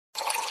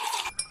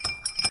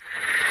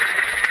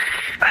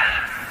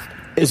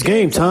It's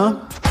game time.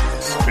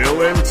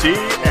 Spillin' tea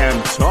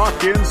and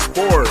talking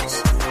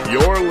sports.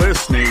 You're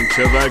listening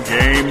to the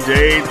Game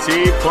Day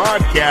Tea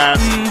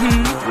Podcast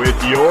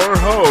with your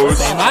host,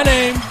 Say my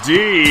name,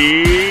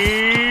 D.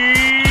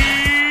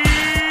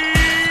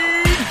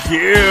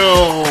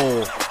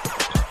 Gill.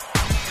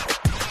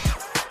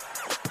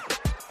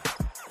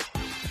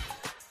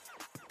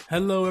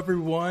 Hello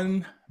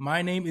everyone.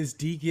 My name is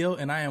D. Gill,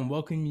 and I am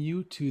welcoming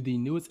you to the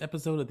newest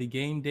episode of the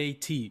Game Day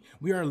Tea.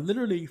 We are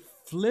literally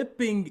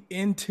flipping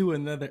into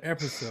another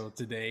episode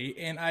today,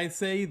 and I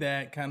say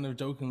that kind of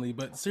jokingly,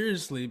 but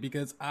seriously,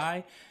 because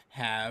I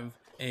have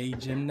a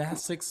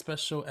gymnastics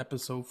special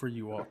episode for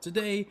you all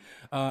today.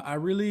 I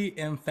really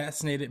am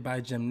fascinated by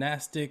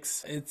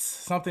gymnastics. It's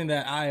something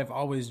that I have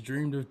always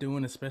dreamed of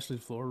doing, especially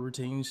floor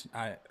routines.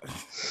 I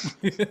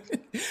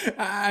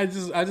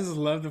just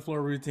love the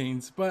floor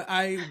routines, but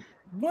I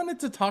wanted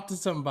to talk to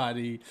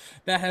somebody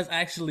that has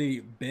actually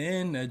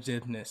been a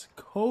gymnast,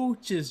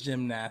 coaches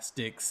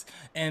gymnastics,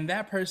 and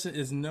that person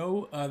is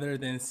no other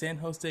than San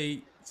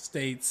Jose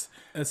State's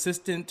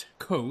assistant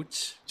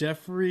coach,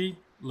 Jeffrey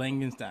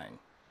Langenstein.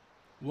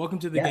 Welcome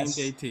to the Game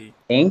Day Tea.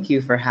 Thank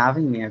you for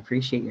having me. I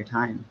appreciate your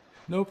time.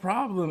 No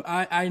problem.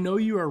 I know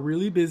you are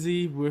really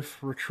busy with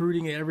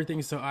recruiting and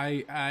everything, so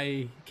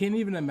I can't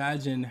even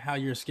imagine how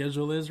your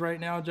schedule is right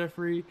now,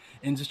 Jeffrey,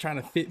 and just trying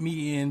to fit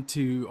me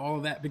into all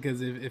of that,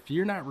 because if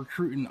you're not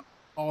recruiting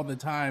all the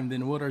time,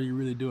 then what are you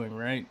really doing,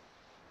 right?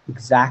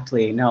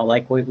 Exactly. No,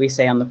 like we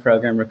say on the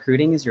program,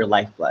 recruiting is your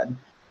lifeblood.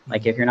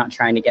 Like if you're not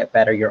trying to get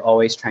better, you're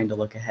always trying to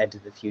look ahead to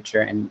the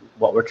future, and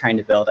what we're trying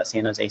to build at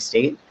San Jose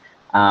State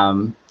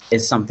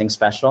is something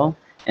special.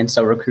 And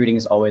so recruiting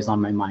is always on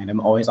my mind. I'm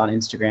always on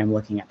Instagram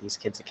looking at these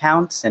kids'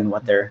 accounts and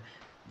what they're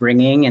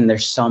bringing. And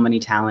there's so many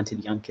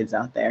talented young kids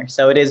out there.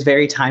 So it is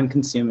very time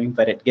consuming,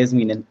 but it gives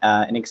me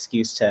an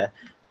excuse to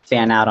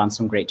fan out on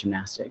some great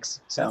gymnastics.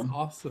 So that's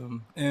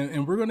awesome.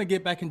 And we're going to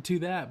get back into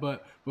that.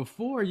 But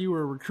before you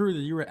were a recruiter,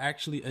 you were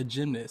actually a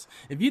gymnast.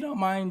 If you don't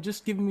mind,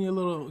 just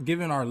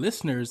giving our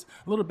listeners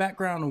a little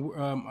background,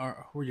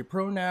 where your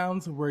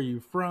pronouns, where you're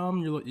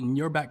from, and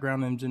your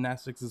background in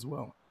gymnastics as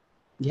well.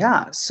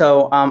 Yeah,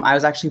 so I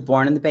was actually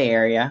born in the Bay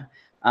Area,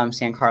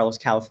 San Carlos,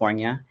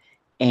 California,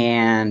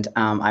 and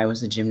I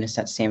was a gymnast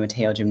at San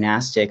Mateo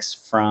Gymnastics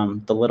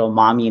from the little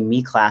mommy and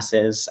me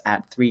classes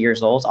at 3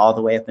 years old all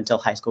the way up until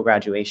high school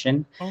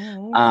graduation,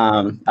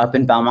 up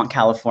in Belmont,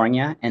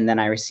 California. And then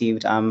I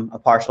received a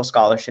partial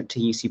scholarship to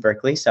UC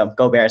Berkeley. So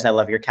go Bears! I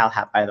love your Cal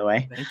hat, by the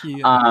way. Thank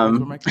you.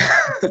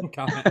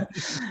 Cal hat.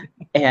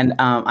 And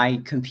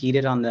I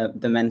competed on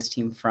the men's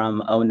team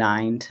from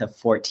 09 to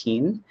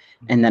 14.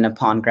 And then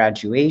upon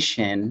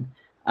graduation,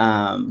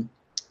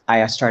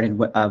 I started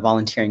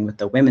volunteering with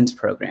the women's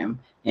program.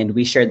 And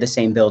we shared the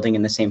same building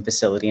in the same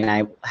facility. And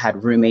I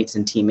had roommates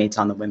and teammates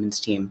on the women's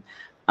team.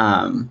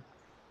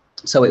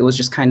 So it was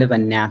just kind of a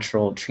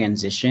natural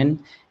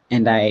transition.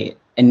 And I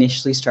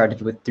initially started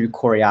through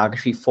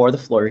choreography for the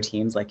floor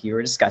routines, like you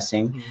were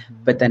discussing.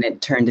 But then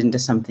it turned into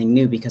something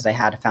new because I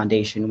had a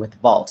foundation with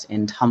vault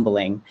and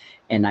tumbling.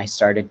 And I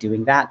started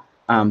doing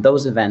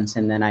those events.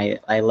 And then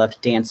I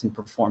loved dance and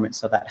performance.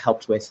 So that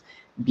helped with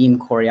beam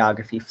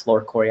choreography,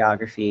 floor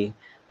choreography.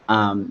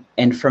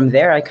 And from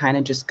there, I kind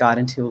of just got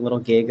into a little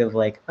gig of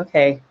like,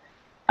 okay,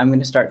 I'm going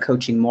to start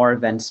coaching more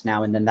events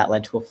now. And then that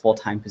led to a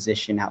full-time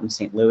position out in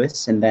St.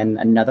 Louis. And then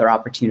another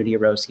opportunity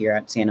arose here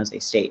at San Jose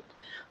State.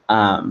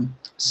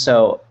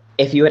 So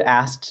if you had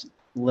asked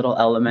little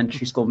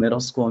elementary school, middle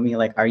school me,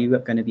 like, are you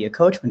going to be a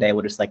coach one day? I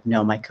would just like,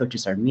 no, my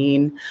coaches are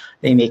mean.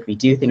 They make me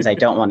do things I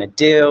don't want to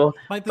do.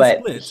 Like but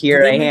splits.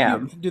 Here I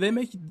am. Do they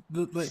make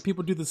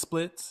people do the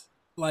splits?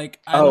 Like,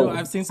 I know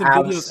I've seen some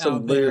videos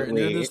out there, and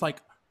they're just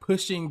like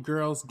pushing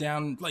girls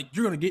down, like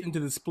you're going to get into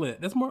the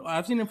split. That's more,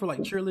 I've seen it for like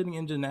cheerleading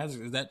and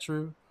gymnastics. Is that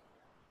true?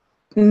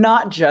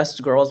 Not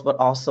just girls, but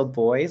also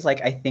boys.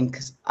 Like, I think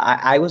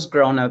I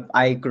grew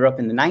up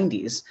in the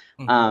 90s.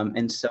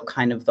 And so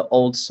kind of the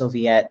old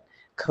Soviet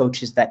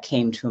coaches that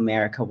came to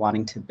America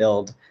wanting to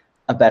build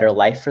a better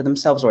life for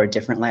themselves, or a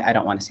different life. I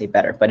don't want to say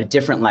better, but a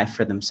different life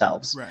for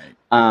themselves. Right.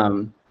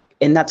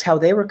 And that's how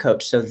they were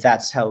coached. So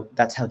that's how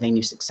they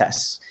knew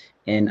success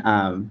in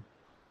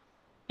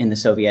the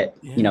Soviet,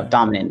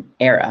 dominant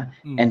era.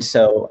 And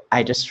so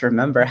I just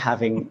remember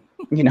having,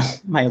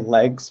 my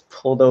legs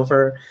pulled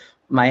over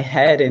my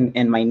head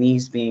and my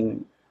knees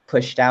being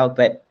pushed out.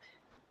 But,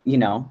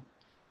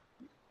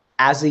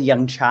 as a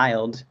young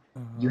child,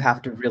 you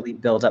have to really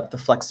build up the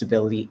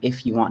flexibility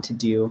if you want to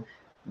do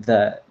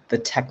the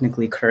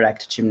technically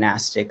correct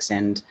gymnastics.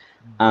 And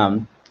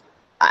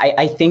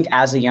I think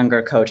as a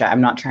younger coach,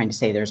 I'm not trying to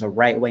say there's a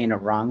right way and a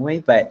wrong way,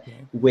 but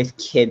with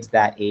kids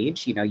that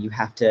age, you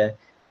have to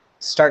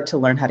start to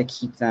learn how to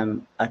keep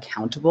them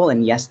accountable.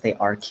 And yes, they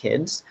are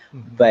kids,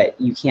 but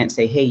you can't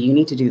say, hey, you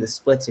need to do the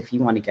splits if you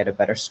want to get a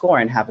better score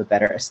and have a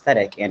better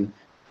aesthetic, and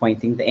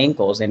pointing the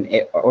ankles,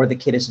 or the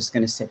kid is just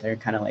going to sit there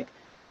and kind of like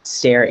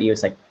stare at you.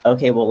 It's like,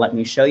 okay, well, let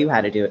me show you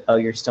how to do it. Oh,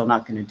 you're still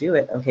not going to do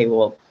it. Okay,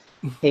 well,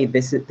 hey,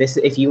 this is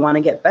if you want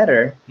to get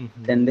better,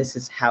 then this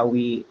is how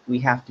we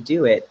have to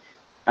do it.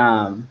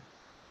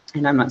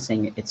 and I'm not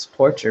saying it's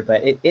torture,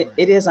 but it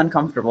is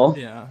uncomfortable.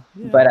 Yeah.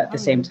 But at the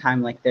same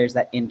time, like there's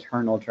that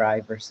internal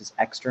drive versus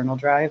external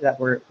drive that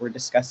we're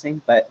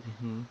discussing. But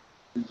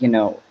you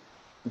know,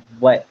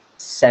 what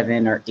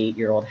 7 or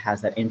 8-year-old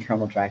has that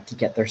internal drive to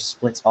get their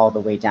splits all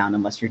the way down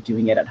unless you're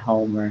doing it at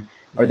home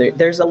or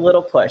there's a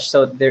little push.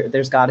 So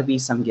there's got to be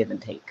some give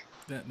and take.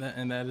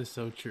 That is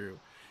so true.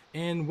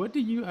 And what do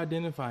you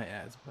identify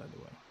as, by the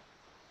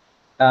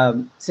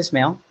way? Cis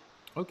male.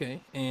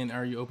 Okay. And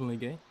are you openly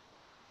gay?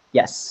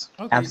 Yes,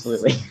 okay,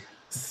 absolutely.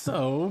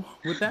 So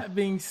with that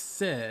being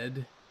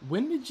said,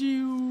 when did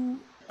you,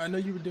 I know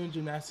you were doing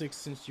gymnastics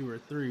since you were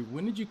 3.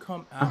 When did you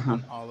come out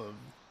in all of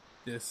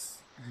this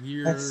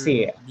years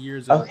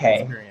of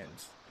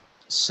experience?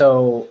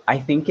 So I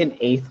think in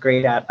 8th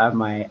grade at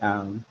my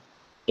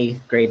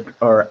 8th grade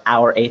or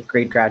our 8th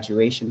grade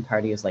graduation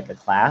party is like a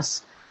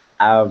class.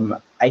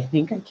 I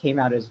think I came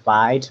out as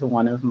bi to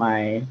one of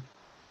my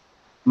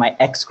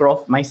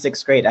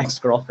 6th grade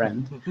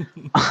ex-girlfriend.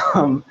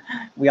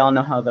 We all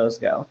know how those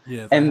go.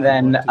 Yes, and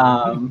then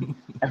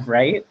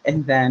right,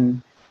 and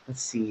then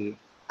let's see,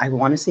 I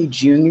want to say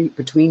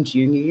between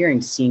junior year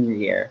and senior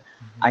year,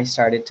 I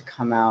started to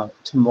come out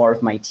to more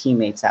of my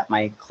teammates at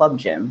my club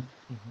gym.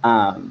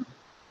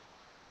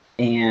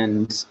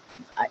 And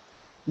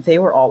they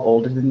were all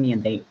older than me,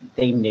 and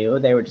they knew.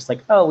 They were just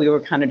like, oh, we were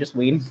kind of just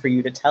waiting for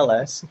you to tell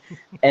us.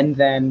 And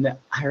then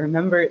I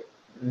remember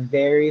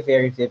very,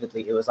 very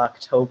vividly, it was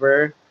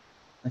October,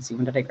 let's see,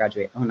 when did I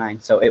graduate?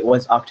 09. So it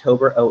was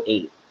October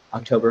 08,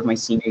 October of my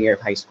senior year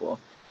of high school,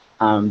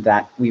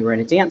 that we were in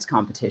a dance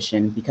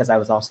competition because I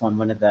was also on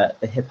one of the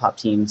hip hop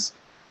teams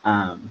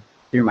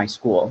through my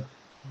school.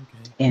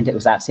 And it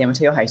was at San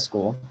Mateo High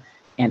School.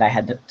 And I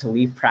had to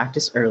leave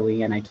practice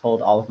early, and I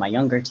told all of my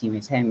younger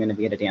teammates, hey, I'm going to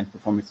be at a dance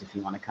performance if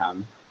you want to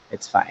come.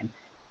 It's fine.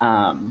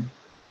 And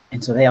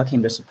so they all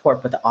came to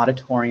support, but the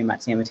auditorium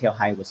at San Mateo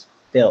High was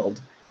filled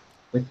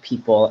with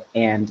people,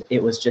 and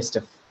it was just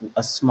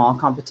a small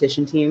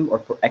competition team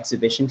or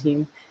exhibition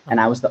team, and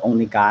I was the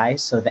only guy.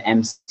 So the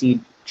MC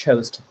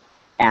chose to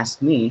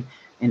ask me,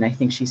 and I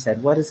think she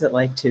said, what is it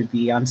like to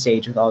be on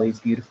stage with all these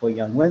beautiful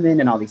young women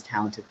and all these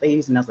talented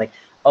ladies? And I was like,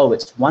 oh,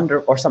 it's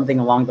wonderful, or something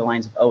along the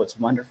lines of, oh, it's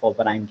wonderful,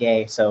 but I'm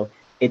gay, so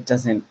it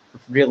doesn't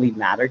really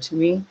matter to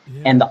me.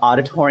 Yeah. And the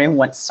auditorium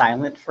went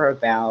silent for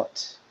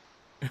about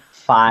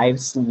 5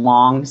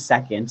 long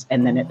seconds,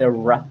 and then it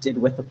erupted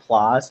with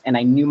applause. And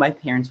I knew my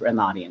parents were in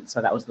the audience,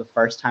 so that was the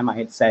first time I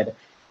had said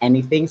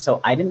anything. So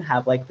I didn't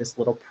have like this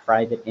little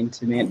private,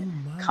 intimate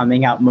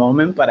coming out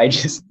moment, but I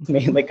just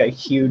made like a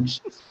huge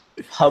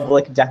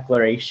public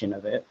declaration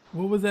of it.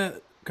 What was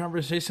that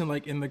conversation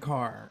like in the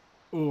car?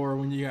 Or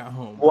when you got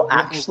home? Well,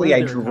 actually,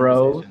 I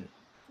drove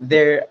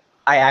there.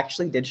 I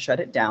actually did shut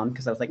it down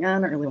because I was like, I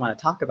don't really want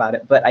to talk about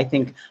it. But I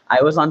think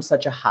I was on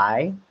such a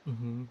high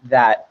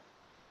that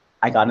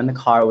I got in the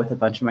car with a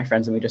bunch of my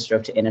friends and we just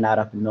drove to In-N-Out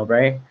up in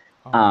Millbrae.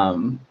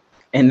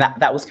 And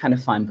that was kind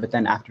of fun. But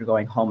then after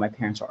going home, my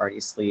parents were already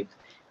asleep.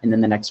 And then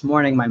the next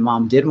morning, my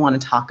mom did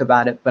want to talk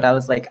about it. But I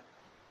was like,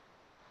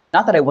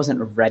 not that I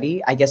wasn't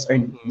ready, I guess, or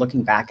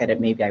looking back at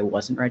it, maybe I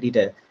wasn't ready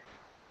to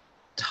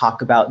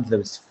talk about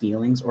those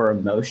feelings or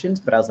emotions,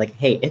 but I was like,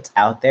 hey, it's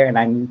out there and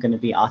I'm going to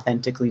be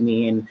authentically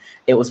me. And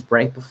it was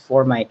right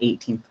before my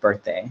 18th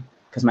birthday,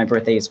 because my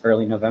birthday is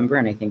early November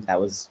and I think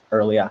that was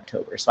early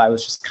October. So I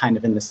was just kind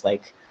of in this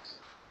like,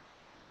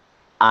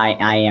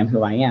 I am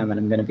who I am and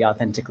I'm going to be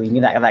authentically me,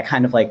 that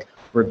kind of like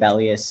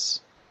rebellious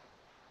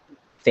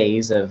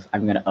phase of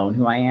I'm going to own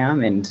who I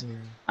am. And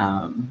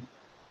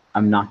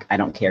I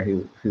don't care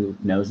who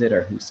knows it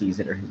or who sees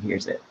it or who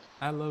hears it.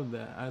 I love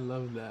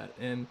that.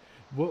 And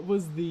what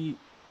was the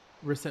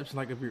reception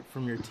like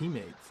from your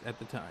teammates at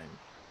the time?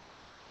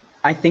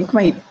 I think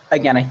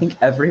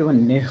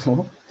everyone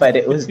knew, but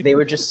they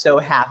were just so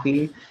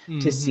happy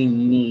to see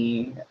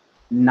me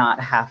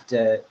not have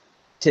to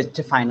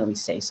finally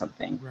say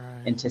something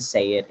and to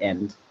say it.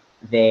 And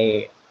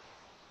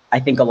I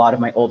think a lot of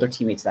my older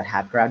teammates that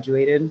had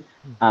graduated,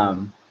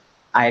 I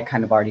had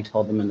kind of already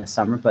told them in the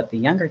summer, but the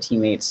younger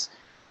teammates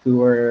who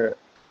were,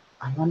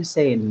 I want to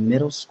say in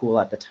middle school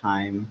at the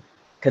time,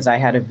 because I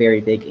had a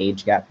very big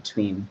age gap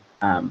between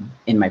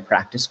in my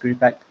practice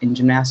group in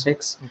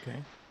gymnastics.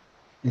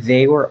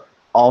 They were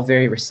all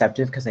very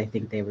receptive because I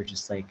think they were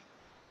just like,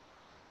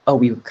 oh,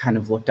 we kind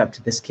of looked up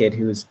to this kid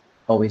who's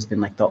always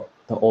been like the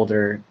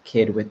older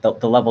kid with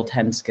the level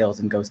 10 skills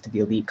and goes to the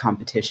elite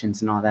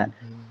competitions and all that.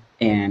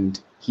 And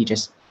he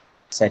just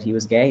said he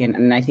was gay.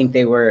 And I think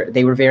they were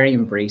very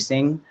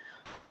embracing.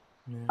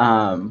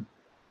 And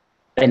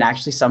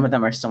actually some of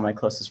them are still my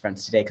closest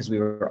friends today because we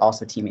were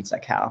also teammates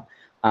at Cal.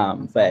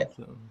 But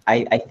awesome.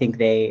 I think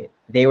they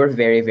were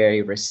very,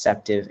 very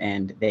receptive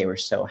and they were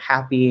so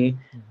happy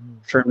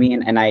for me.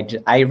 And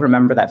I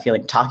remember that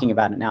feeling, talking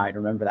about it now, I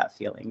remember that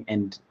feeling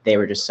and they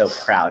were just so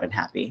proud and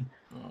happy.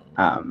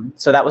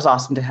 So that was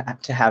awesome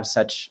to have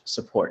such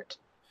support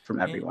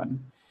from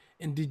everyone.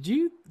 And did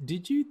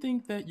you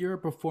think that your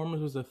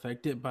performance was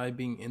affected by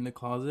being in the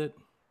closet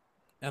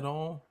at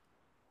all?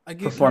 I get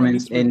kind of performance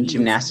mixed in reviews in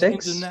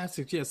gymnastics.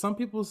 gymnastics. Yeah, some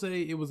people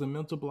say it was a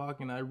mental block,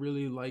 and I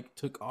really like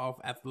took off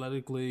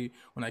athletically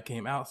when I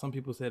came out. Some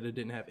people said it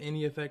didn't have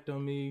any effect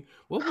on me.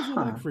 What was it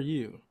like Huh. for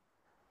you?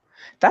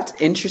 That's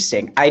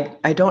interesting.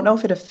 I don't know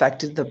if it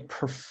affected the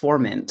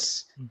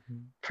performance Mm-hmm.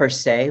 per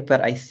se,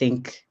 but I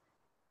think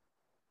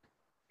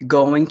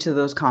going to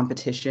those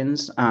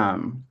competitions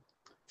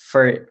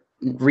for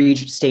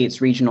states,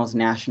 regionals,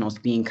 nationals,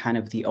 being kind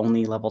of the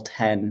only level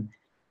 10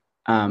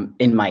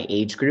 in my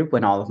age group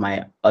when all of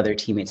my other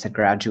teammates had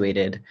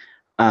graduated,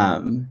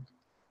 um,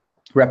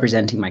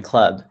 representing my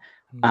club.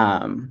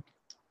 Um,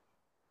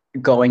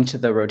 Going to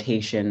the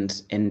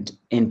rotations and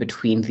in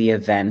between the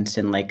events,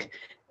 and like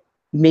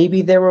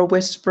maybe there were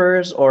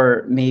whispers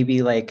or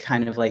maybe like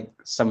kind of like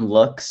some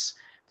looks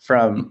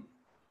from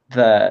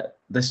the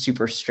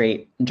super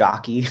straight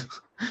jockey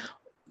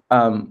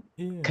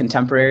Yeah.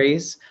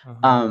 contemporaries.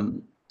 Uh-huh.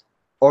 um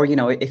or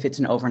if it's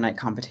an overnight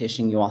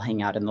competition, you all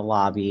hang out in the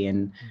lobby,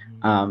 and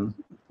Mm-hmm.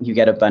 you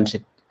get a bunch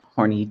of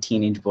horny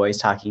teenage boys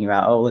talking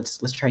about, oh,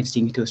 let's try and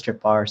sneak into a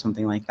strip bar or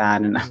something like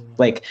that, and Yeah.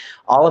 like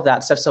all of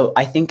that stuff. So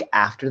I think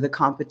after the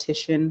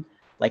competition,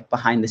 like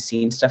behind the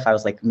scenes stuff, I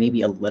was like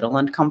maybe a little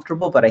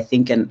uncomfortable, but I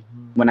think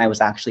when I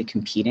was actually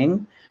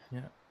competing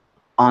Yeah.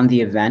 on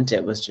the event,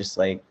 it was just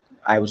like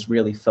I was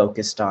really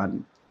focused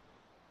on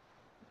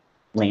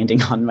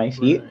landing on my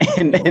feet Right.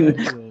 and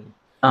Exactly.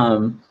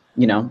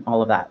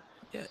 all of that.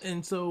 Yeah,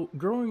 and so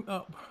growing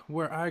up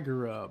where I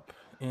grew up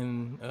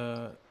in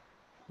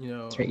you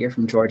It's know, right. You're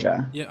from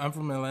Georgia. yeah, I'm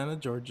from Atlanta,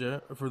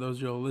 Georgia. For those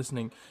of you all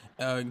listening,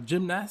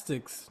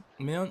 gymnastics,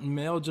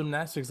 male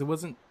gymnastics, it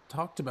wasn't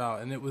talked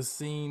about, and it was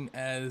seen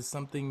as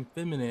something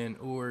feminine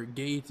or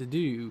gay to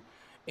do.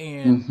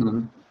 And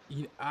Hmm.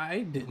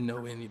 I didn't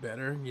know any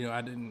better.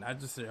 I didn't. I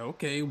just said,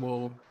 okay,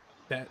 well,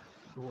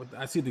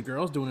 I see the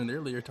girls doing it in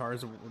their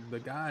leotards. The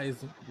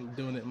guys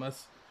doing it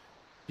must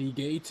be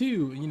gay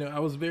too. I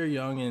was very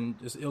young and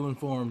just ill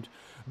informed.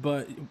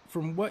 But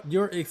from what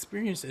your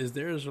experience is,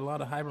 there's a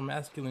lot of hyper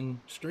masculine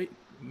straight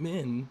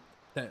men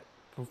that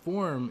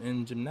perform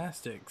in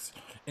gymnastics.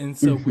 And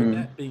so, with Hmm.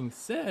 that being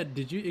said,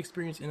 did you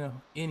experience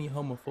any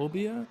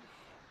homophobia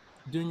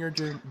during your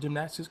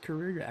gymnastics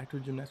career, your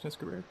active gymnastics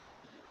career?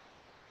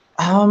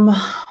 Um,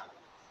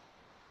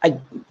 I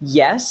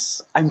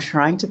yes, I'm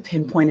trying to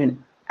pinpoint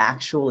an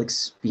actual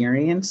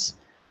experience.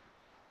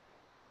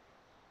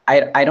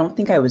 I don't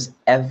think I was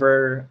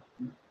ever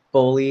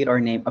bullied or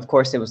named. Of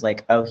course, it was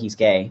like, oh, he's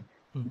gay,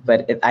 Mm-hmm.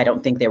 but I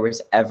don't think there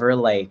was ever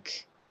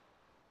like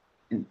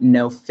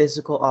no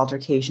physical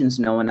altercations.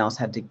 No one else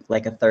had to,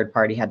 like, a third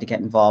party had to get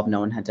involved. No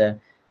one had to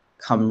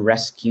come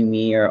rescue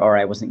me, or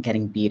I wasn't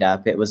getting beat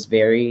up. It was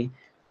very,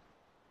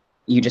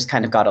 you just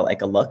kind of got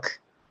a look,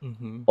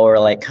 Mm-hmm. or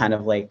like kind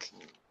of like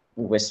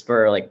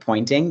whisper, or like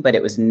pointing, but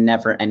it was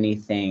never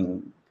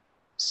anything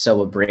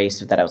so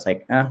abrasive that I was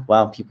like,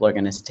 well, people are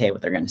going to say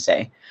what they're going to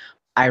say.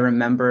 I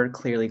remember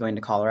clearly going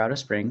to Colorado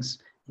Springs,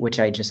 which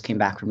I just came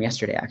back from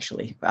yesterday,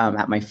 actually,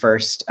 at my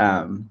first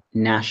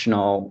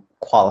national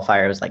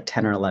qualifier. It was like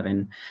 10 or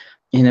 11.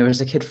 And there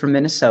was a kid from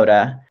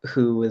Minnesota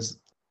who was,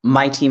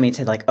 my teammates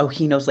had like, oh,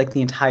 he knows like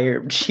the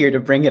entire cheer to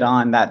Bring It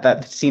On,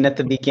 that scene at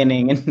the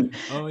beginning.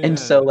 Oh And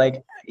so yeah.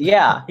 like,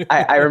 yeah,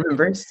 I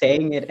remember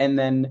saying it, and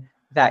then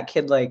that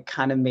kid like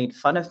kind of made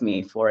fun of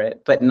me for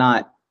it, but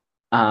not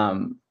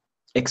um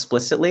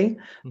explicitly,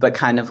 but Mm-hmm.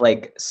 kind of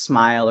like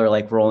smile or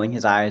like rolling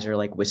his eyes or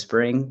like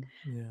whispering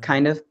Yeah.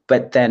 kind of.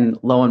 But then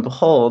lo and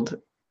behold,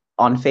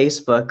 on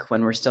Facebook,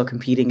 when we're still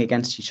competing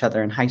against each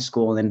other in high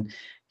school, and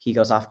he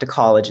goes off to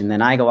college and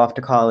then I go off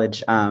to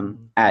college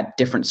at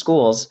different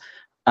schools,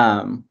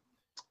 um,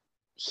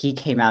 he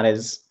came out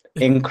as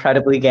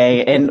incredibly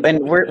gay, and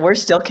we're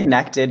still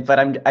connected,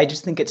 but I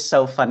just think it's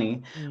so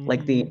funny,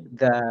 like Mm-hmm.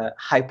 the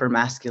hyper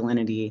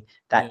masculinity,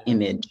 that Yes.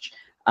 image,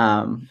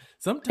 and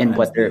Sometimes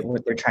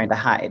what they're trying to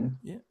hide.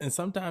 yeah, and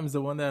sometimes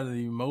the one that are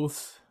the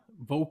most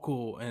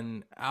vocal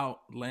and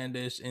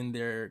outlandish in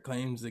their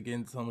claims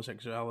against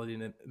homosexuality,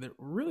 and they're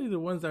really the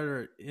ones that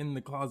are in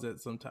the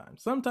closet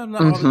sometimes. Sometimes,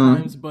 not all the Hmm.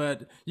 times,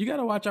 but you got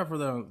to watch out for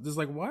them. Just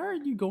like, why are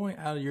you going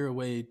out of your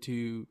way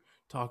to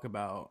talk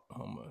about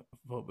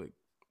homophobic?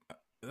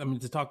 I mean,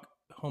 to talk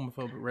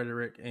homophobic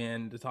rhetoric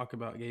and to talk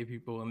about gay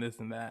people and this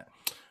and that.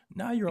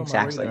 Now you're on my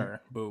Exactly.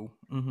 radar, boo.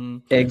 Mm-hmm.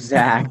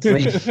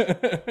 Exactly.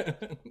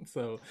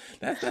 So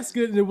that's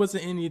good. There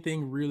wasn't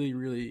anything really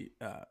really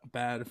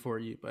bad for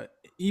you, but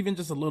even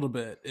just a little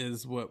bit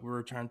is what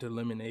we're trying to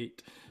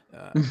eliminate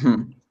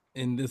Hmm.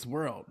 in this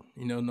world.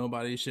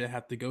 Nobody should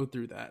have to go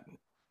through that,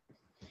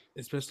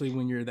 especially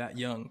when you're that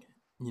young.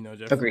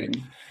 Jeffrey.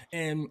 Agreed.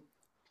 And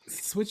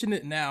switching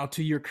it now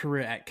to your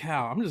career at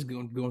Cal, I'm just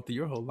going through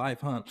your whole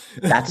life, huh?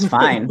 That's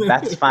fine.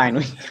 That's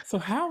fine. So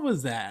how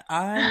was that?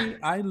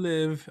 I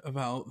live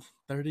about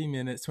 30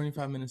 minutes,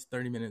 25 minutes,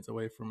 30 minutes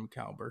away from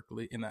Cal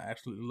Berkeley, and I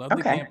absolutely love the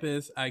Okay.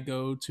 campus. I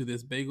go to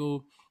this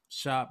bagel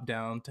shop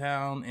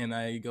downtown and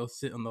I go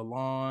sit on the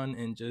lawn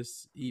and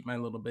just eat my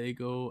little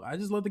bagel. I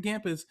just love the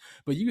campus.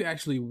 But you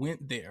actually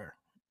went there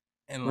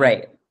and like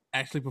Right.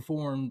 actually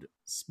performed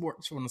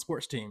sports on the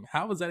sports team.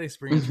 How was that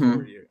experience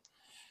for Hmm. you?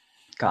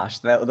 Gosh,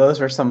 those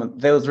were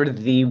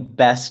the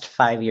best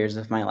 5 years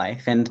of my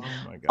life. And Oh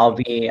my I'll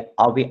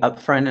gosh. be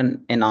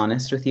upfront and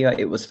honest with you.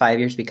 It was 5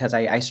 years because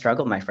I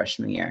struggled my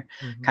freshman year,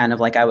 Hmm. kind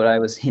of like what I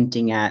was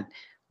hinting at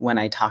when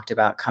I talked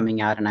about coming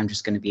out and I'm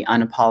just going to be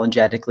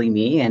unapologetically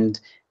me. And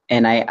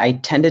I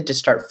tended to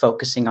start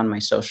focusing on my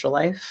social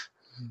life,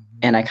 Hmm.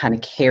 and I kind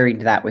of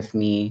carried that with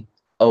me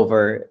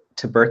over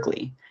to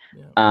Berkeley.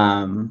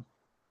 Yeah.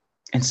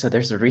 And so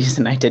there's a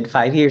reason I did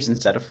 5 years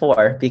instead of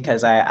four,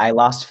 because I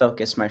lost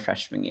focus my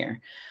freshman year.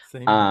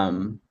 Same here.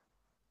 Um,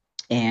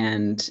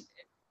 and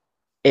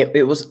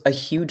it was a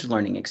huge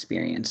learning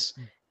experience.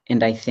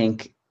 And I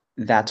think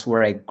that's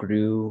where I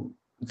grew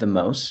the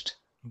most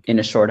in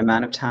a Okay. short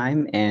amount of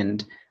time.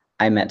 And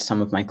I met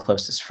some of my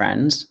closest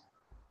friends.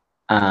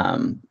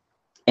 And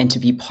to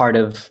be part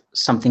of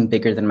something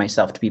bigger than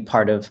myself, to be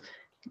part of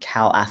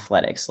Cal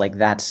Athletics, like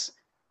that's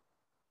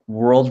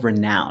world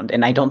renowned.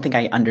 And I don't think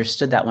I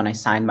understood that when I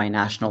signed my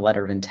national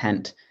letter of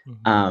intent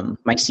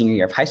my senior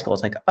year of high school. I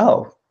was like,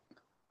 oh,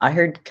 I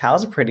heard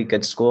Cal's a pretty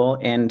good school.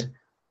 And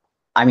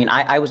I mean,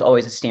 I was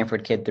always a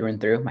Stanford kid through and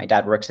through. My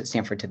dad works at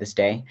Stanford to this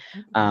day.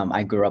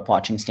 I grew up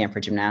watching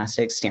Stanford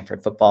gymnastics,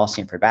 Stanford football,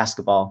 Stanford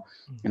basketball,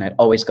 and I'd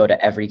always go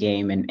to every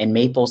game. And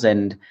Maples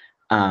and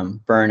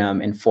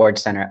Burnham and Ford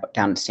Center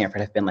down at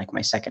Stanford have been like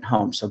my second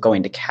home. So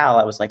going to Cal,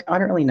 I was like, I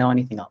don't really know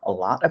anything a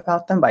lot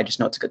about them, but I just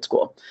know it's a good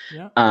school.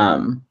 Yeah.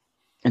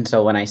 And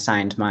so when I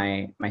signed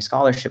my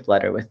scholarship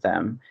letter with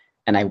them,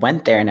 and I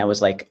went there, and I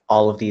was like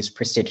all of these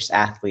prestigious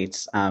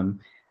athletes.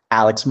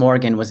 Alex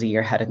Morgan was a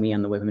year ahead of me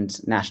on the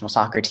women's national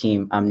soccer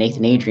team.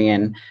 Nathan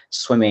Adrian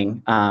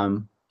swimming.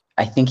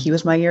 I think he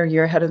was my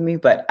year ahead of me,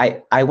 but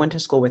I went to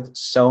school with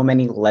so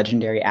many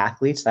legendary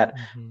athletes that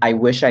I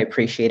wish I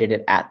appreciated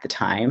it at the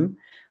time.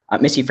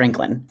 Missy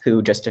Franklin,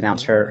 who just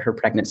announced her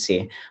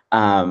pregnancy.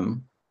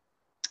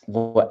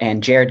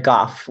 And Jared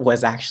Goff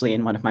was actually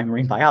in one of my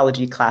marine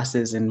biology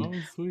classes. And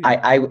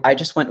I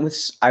just went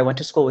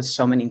to school with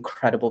so many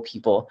incredible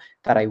people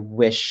that I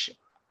wish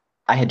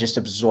I had just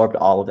absorbed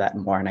all of that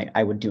more, and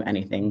I would do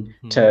anything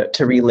to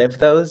relive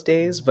those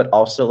days, but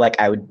also like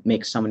I would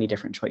make so many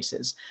different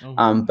choices.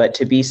 But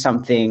to be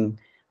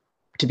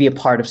a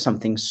part of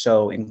something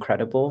so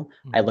incredible,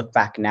 I look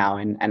back now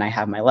and I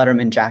have my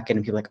Letterman jacket,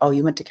 and people are like, oh,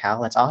 you went to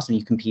Cal? That's awesome.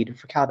 You competed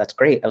for Cal? That's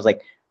great. I was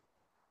like,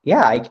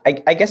 yeah,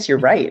 I guess you're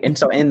right. And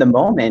so in the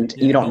moment,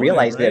 you don't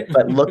realize it,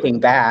 but looking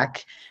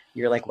back,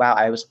 you're like, wow,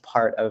 I was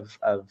part of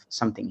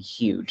something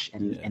huge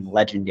and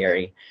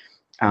legendary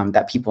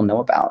that people know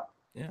about.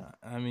 Yeah,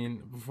 I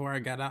mean, before I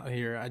got out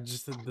here, I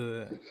just did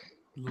the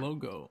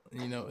logo.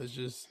 It's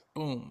just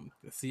boom,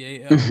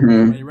 CAL.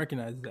 I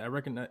recognize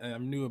that. I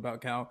knew about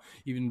Cal,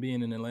 even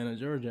being in Atlanta,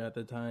 Georgia at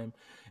the time,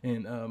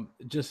 and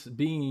just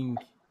being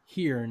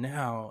here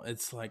now.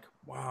 It's like,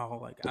 wow,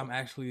 like I'm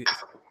actually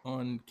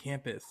on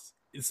campus.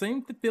 The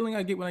same feeling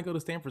I get when I go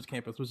to Stanford's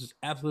campus, which is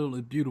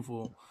absolutely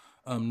beautiful.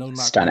 No knock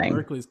Stunning. on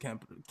Berkeley's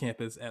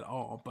campus at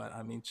all, but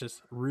I mean,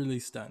 just really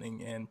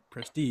stunning and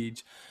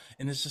prestige.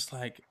 And it's just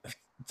like,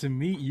 to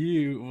meet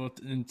you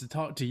and to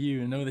talk to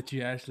you and know that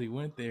you actually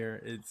went there,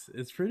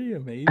 it's pretty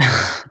amazing.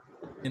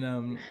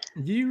 And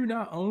you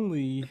not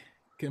only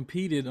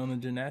competed on the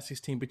gymnastics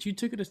team, but you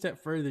took it a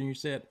step further and you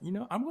said,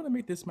 I'm going to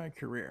make this my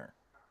career.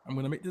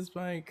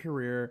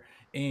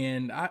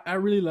 And I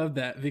really love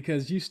that,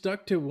 because you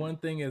stuck to one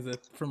thing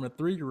from a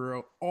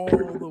 3-year-old all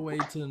the way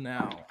to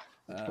now.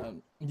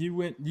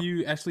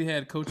 You actually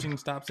had coaching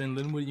stops in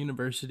Linwood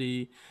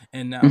University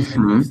and now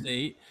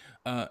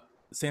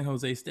San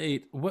Jose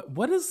State.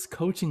 What is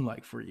coaching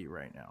like for you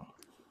right now?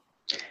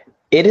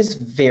 It is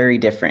very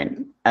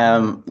different.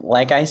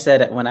 Like I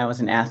said, when I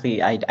was an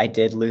athlete, I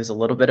did lose a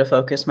little bit of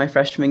focus my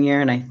freshman year.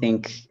 And I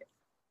think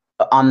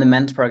on the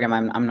men's program,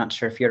 I'm not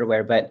sure if you're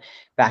aware, but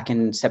back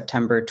in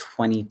September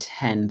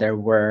 2010, there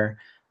were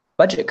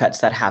budget cuts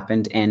that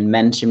happened, and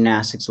men's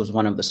gymnastics was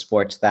one of the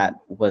sports that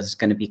was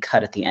going to be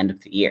cut at the end of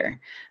the year.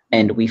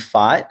 And we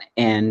fought,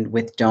 and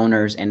with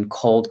donors and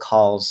cold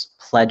calls,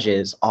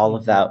 pledges, all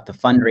of that, the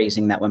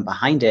fundraising that went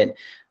behind it,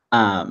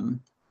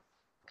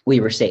 we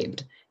were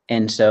saved.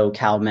 And so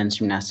Cal men's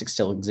gymnastics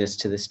still exists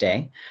to this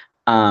day.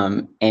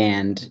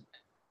 And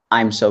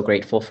I'm so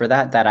grateful for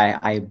that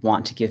I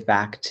want to give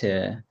back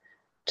to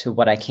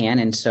what I can.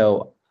 And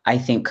so I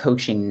think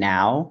coaching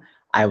now,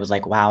 I was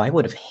like, wow, I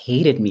would have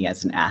hated me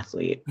as an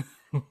athlete.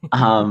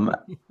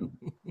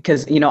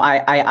 Because,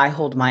 I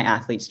hold my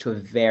athletes to a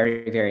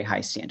very, very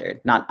high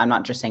standard. I'm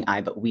not just saying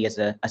but we as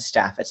a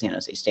staff at San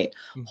Jose State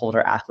hold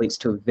our athletes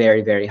to a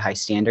very, very high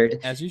standard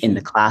in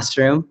the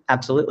classroom.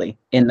 Absolutely.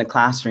 In the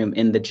classroom,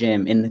 in the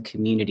gym, in the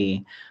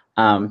community.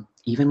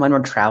 Even when we're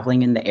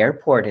traveling in the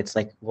airport, it's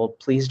like, well,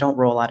 please don't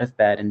roll out of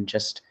bed and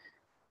just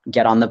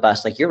get on the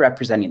bus. Like, you're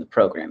representing the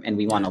program, and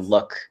we want to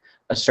look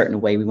a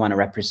certain way we want to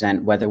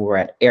represent, whether we're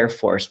at Air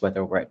Force,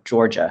 whether we're at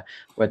Georgia,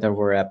 whether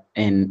we're up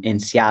in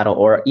Seattle,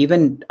 or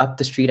even up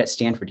the street at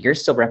Stanford. You're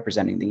still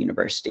representing the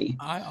university.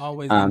 I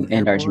always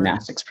and our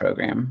gymnastics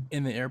program.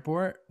 In the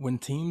airport, when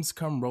teams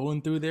come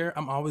rolling through there,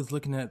 I'm always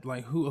looking at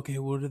like what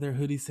do their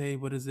hoodies say?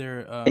 What does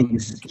their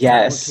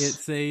yes kit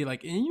say?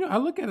 Like, and I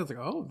look at it, it's like,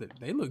 oh,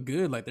 they look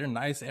good. Like, they're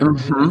nice.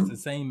 Everybody has the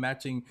same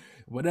matching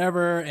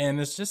whatever, and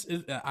it's just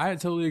I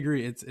totally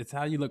agree. It's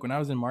how you look. When I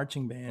was in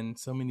marching band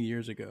so many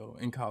years ago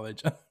in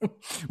college,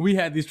 we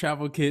had these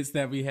travel kits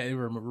that we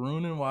were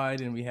maroon and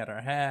white, and we had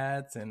our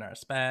hats and our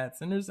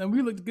spats, and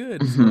we looked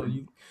good. So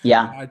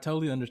I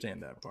totally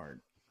understand that part.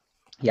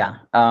 Yeah.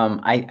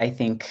 I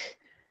think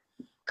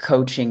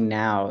coaching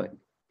now,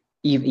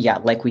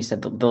 like we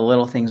said, the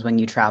little things when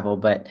you travel,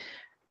 but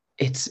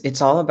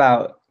it's all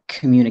about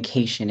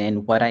communication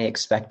and what I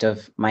expect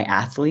of my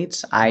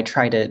athletes. I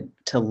try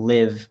to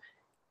live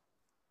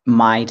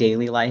my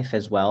daily life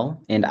as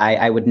well. And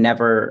I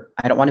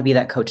don't want to be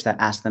that coach that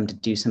asks them to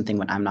do something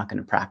when I'm not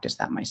going to practice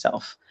that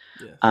myself.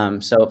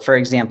 Yes. So for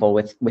example,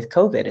 with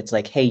COVID, it's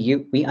like,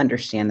 hey, we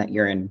understand that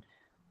you're in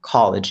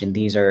college and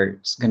these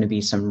are going to be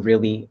some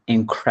really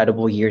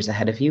incredible years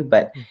ahead of you.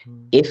 But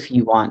if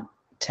you want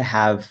to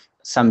have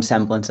some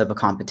semblance of a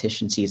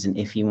competition season,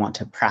 if you want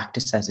to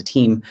practice as a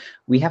team,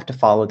 we have to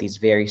follow these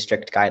very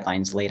strict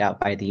guidelines laid out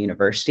by the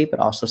university, but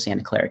also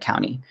Santa Clara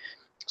County.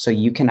 So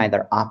you can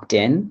either opt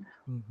in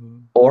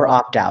or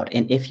opt out.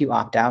 And if you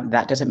opt out,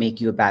 that doesn't make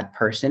you a bad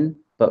person.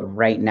 But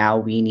right now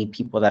we need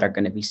people that are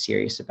going to be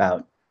serious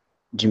about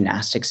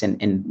gymnastics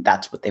and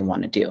that's what they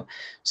want to do.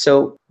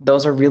 So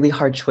those are really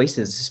hard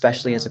choices,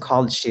 especially as a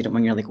college student,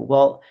 when you're like,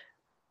 well,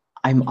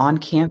 I'm on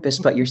campus,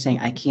 but you're saying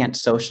I can't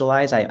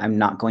socialize. I'm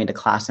not going to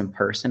class in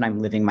person. I'm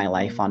living my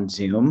life on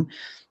Zoom,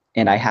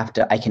 and I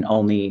can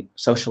only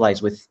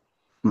socialize with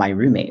my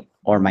roommate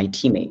or my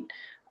teammate.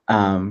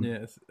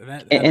 Yes,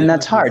 and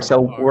that's hard.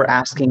 So we're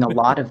asking a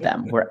lot of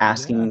them. We're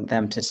asking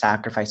them to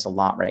sacrifice a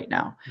lot right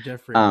now.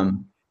 Jeffrey,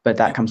 but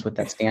that comes with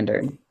that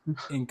standard.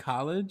 In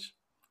college,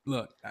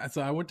 look,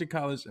 so I went to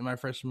college in my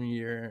freshman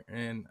year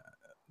and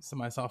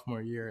my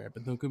sophomore year at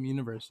Bethune-Cookman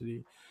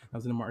University. I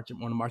was on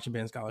a marching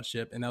band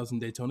scholarship, and that was in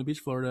Daytona Beach,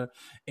 Florida.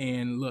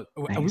 And look,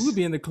 nice. We would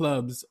be in the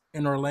clubs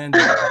in Orlando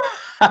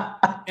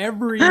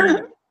every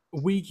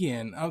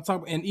weekend. I'm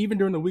talking, and even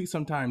during the week,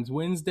 sometimes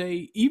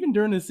Wednesday, even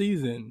during the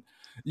season.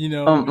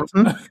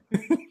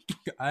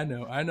 I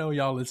know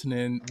y'all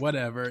listening,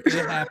 whatever.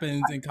 It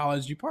happens in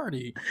college, you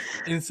party.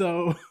 And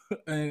so,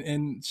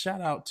 and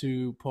shout out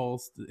to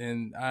Pulse.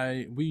 And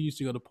we used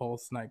to go to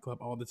Pulse nightclub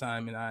all the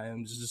time. And I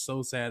am just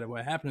so sad at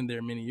what happened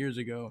there many years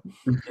ago.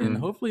 And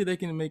hopefully they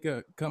can make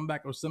a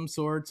comeback of some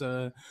sort.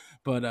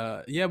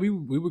 But we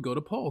would go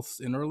to Pulse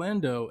in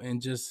Orlando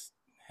and just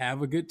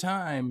have a good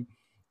time.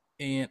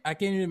 And I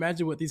can't even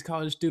imagine what these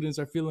college students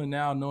are feeling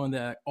now, knowing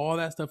that all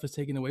that stuff is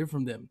taken away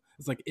from them.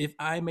 It's like, if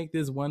I make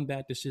this one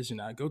bad decision,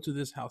 I go to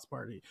this house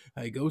party,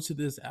 I go to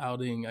this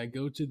outing, I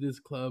go to this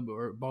club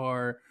or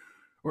bar,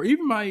 or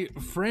even my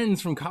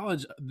friends from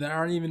college that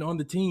aren't even on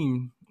the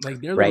team,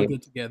 like they're really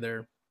good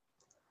together.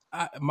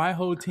 My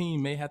whole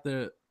team may have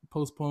to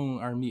postpone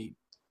our meet.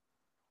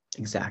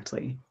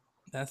 Exactly.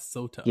 That's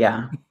so tough.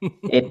 Yeah,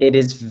 it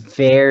is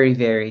very,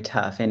 very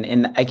tough.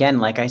 And again,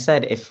 like I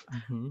said, if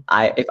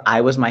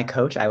I was my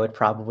coach, I would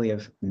probably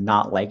have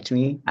not liked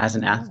me as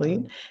an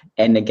athlete.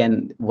 And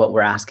again, what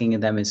we're asking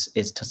of them is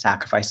to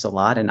sacrifice a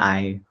lot. And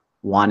I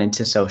wanted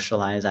to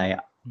socialize. I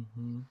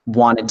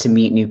wanted to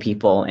meet new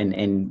people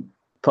and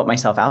put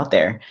myself out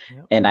there.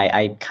 Yep. And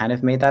I kind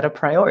of made that a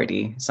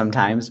priority,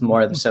 sometimes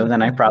more so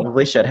than I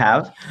probably should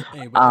have.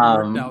 Hey, but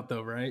it worked out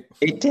though, right?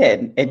 It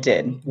did.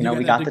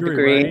 We got the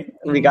degree. Right?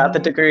 We got the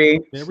degree.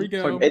 There we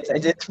go.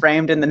 It's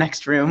framed in the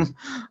next room.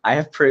 I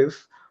have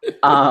proof.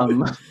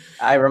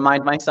 I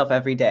remind myself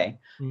every day.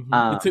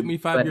 It took me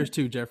 5 years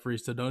too, Jeffrey,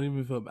 so don't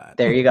even feel bad.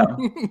 There you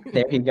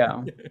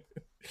go.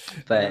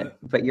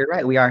 But you're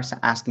right. We are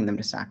asking them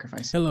to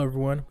sacrifice. Hello,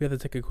 everyone. We have to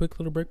take a quick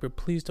little break, but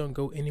please don't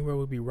go anywhere.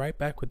 We'll be right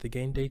back with the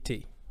Game Day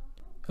Tea.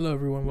 Hello,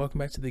 everyone. Welcome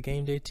back to the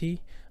Game Day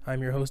Tea.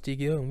 I'm your host, D.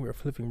 Gill, and we're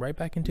flipping right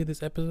back into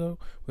this episode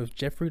with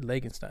Jeffrey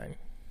Lagenstein.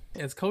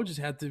 As coaches,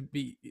 have to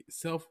be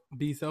self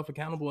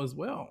accountable as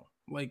well.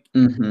 Like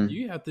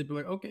you have to be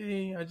like,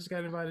 okay, I just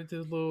got invited to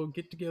this little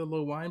get together,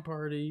 little wine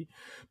party,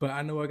 but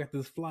I know I got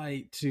this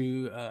flight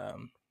to,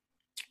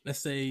 let's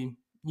say,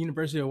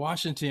 University of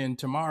Washington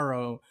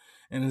tomorrow.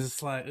 And it's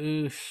just like,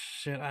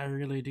 should I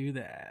really do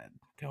that?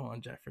 Come on,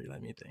 Jeffrey,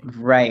 let me think.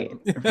 Right.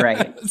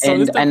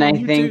 So and I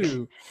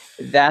think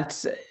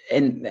that's,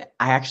 and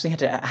I actually had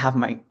to have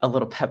a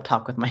little pep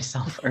talk with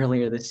myself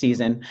earlier this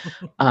season.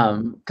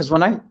 Because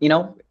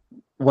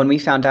when we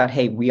found out,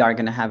 hey, we are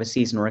going to have a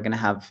season, we're going to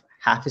have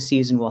half a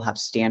season, we'll have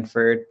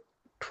Stanford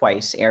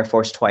twice, Air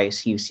Force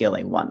twice,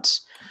 UCLA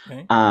once.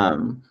 Okay.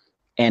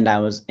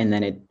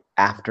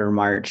 After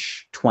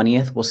March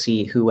 20th, we'll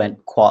see who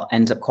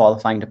ends up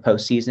qualifying to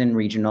postseason,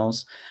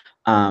 regionals,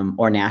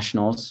 or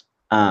nationals.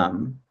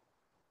 And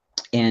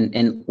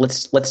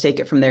let's take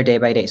it from there day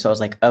by day. So I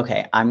was like,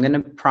 okay, I'm going to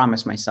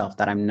promise myself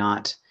that I'm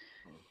not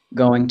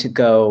going to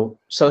go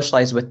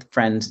socialize with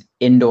friends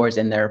indoors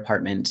in their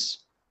apartments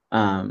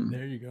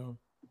There you go.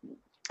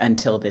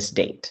 until this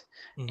date.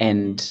 Mm-hmm.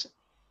 And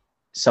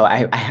so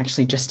I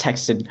actually just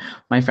texted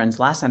my friends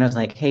last night. I was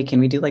like, hey, can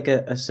we do like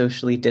a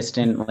socially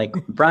distant like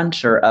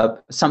brunch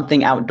or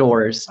something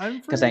outdoors?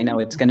 Because I know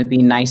it's going to be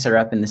nicer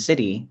up in the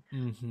city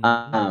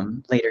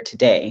later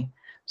today.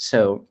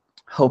 So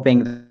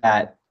hoping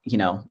that,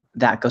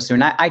 that goes through.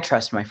 And I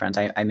trust my friends.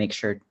 I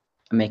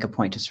make a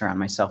point to surround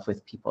myself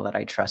with people that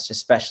I trust,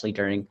 especially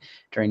during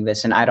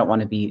this. And I don't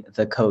want to be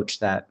the coach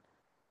that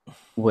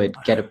would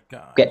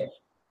get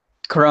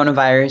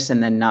coronavirus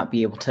and then not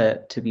be able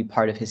to be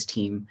part of his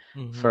team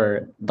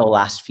for the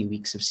last few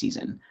weeks of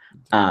season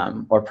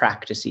or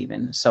practice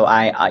even. So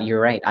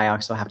you're right. I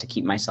also have to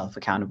keep myself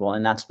accountable,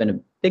 and that's been a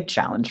big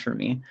challenge for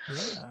me.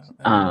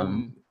 Yeah,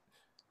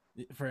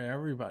 for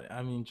everybody.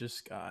 I mean,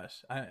 just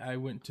gosh, I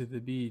went to the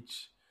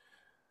beach,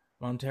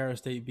 Montero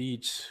State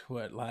Beach,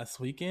 last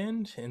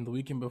weekend and the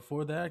weekend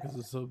before that, because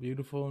it's so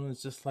beautiful, and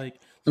it's just like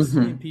just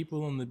seeing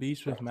people on the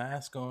beach with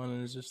masks on,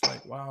 and it's just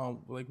like,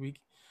 wow, like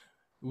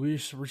we're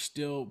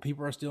still,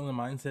 people are still in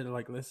the mindset of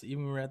like,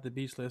 even when we're at the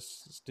beach,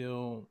 let's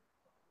still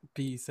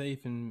be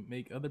safe and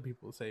make other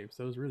people safe.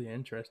 So it's really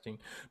interesting.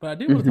 But I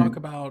do want to talk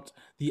about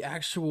the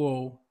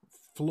actual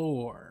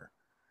floor,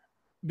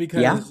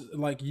 because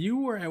like you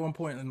were at one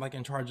point like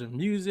in charge of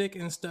music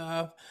and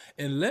stuff.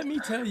 And let me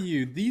tell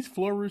you, these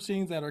floor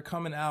routines that are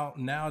coming out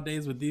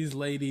nowadays with these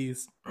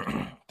ladies,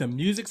 the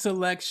music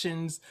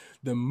selections,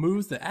 the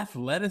moves, the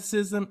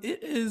athleticism,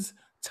 it is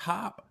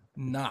top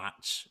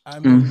notch. I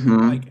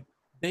mean, like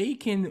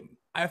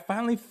I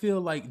finally feel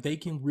like they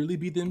can really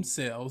be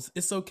themselves.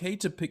 It's okay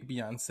to pick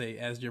Beyonce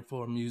as your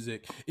floor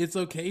music. It's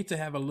okay to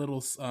have a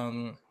little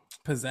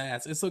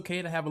pizzazz. It's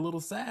okay to have a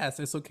little sass.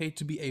 It's okay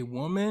to be a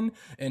woman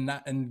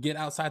and get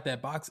outside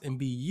that box and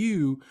be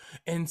you.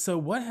 And so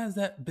what has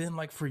that been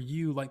like for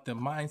you, like the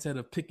mindset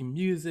of picking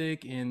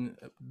music and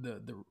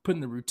the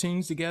putting the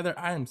routines together?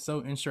 I am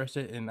so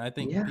interested, and I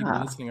think people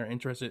listening are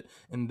interested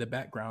in the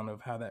background of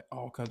how that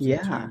all comes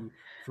into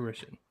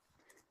fruition.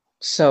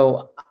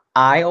 So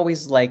I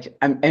always like,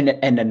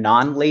 in a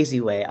non-lazy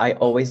way, I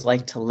always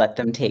like to let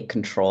them take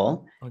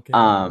control. Okay.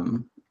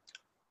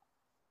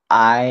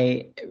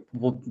 I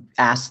will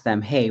ask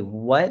them, hey,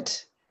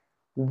 what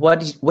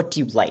do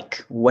you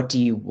like? What do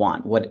you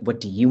want? What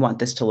do you want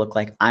this to look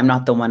like? I'm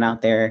not the one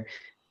out there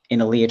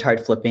in a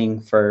leotard flipping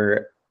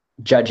for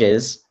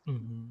judges.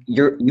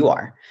 You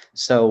are.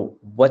 So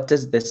what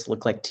does this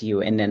look like to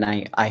you? And then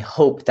I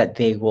hope that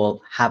they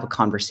will have a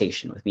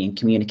conversation with me and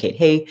communicate,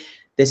 hey,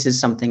 this is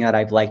something that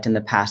I've liked in the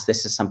past.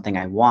 This is something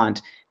I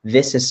want.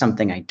 This is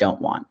something I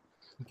don't want.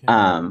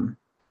 Okay.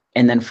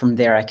 And then from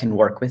there, I can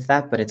work with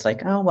that. But it's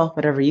like, oh, well,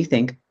 whatever you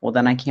think. Well,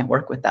 then I can't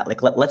work with that.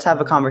 Like, let's have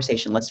a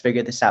conversation. Let's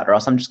figure this out. Or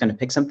else I'm just going to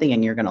pick something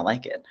and you're going to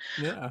like it.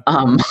 Yeah.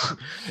 And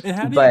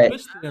how do you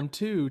push them,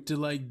 too, to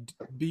like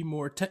be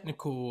more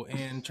technical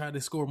and try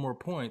to score more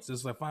points?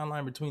 There's a fine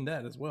line between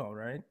that as well,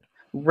 right?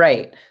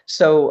 Right.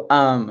 So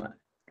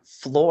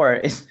floor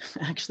is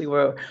actually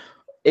where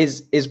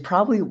is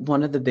probably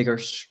one of the bigger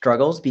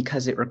struggles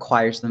because it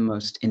requires the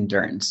most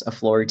endurance. A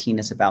floor routine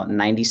is about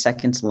 90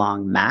 seconds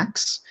long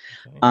max.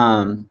 Okay.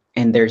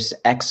 And there's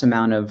X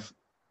amount of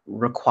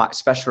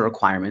special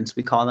requirements,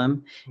 we call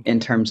them, in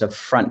terms of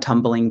front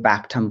tumbling,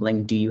 back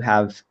tumbling. Do you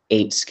have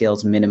 8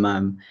 skills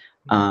minimum?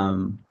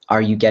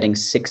 Are you getting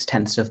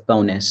 6/10 of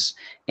bonus?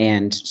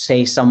 And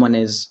say someone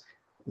is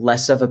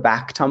less of a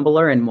back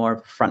tumbler and more of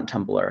a front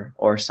tumbler,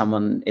 or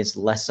someone is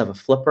less of a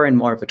flipper and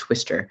more of a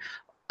twister.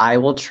 I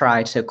will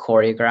try to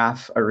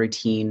choreograph a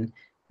routine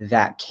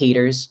that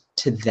caters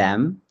to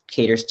them,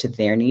 caters to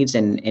their needs,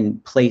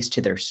 and plays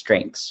to their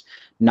strengths,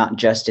 not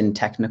just in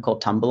technical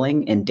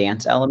tumbling and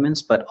dance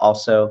elements, but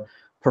also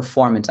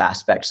performance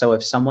aspects. So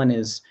if someone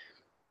is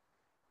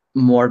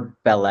more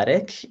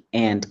balletic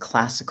and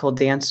classical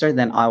dancer,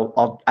 then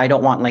I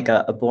don't want like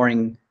a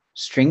boring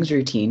strings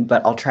routine,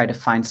 but I'll try to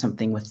find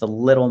something with a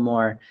little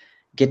more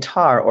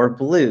guitar or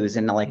blues,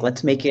 and like,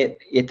 let's make it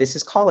this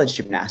is college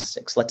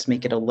gymnastics, let's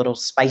make it a little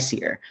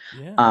spicier.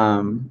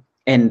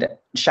 And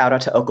shout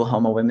out to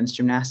Oklahoma Women's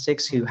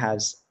Gymnastics, who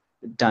has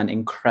done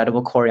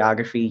incredible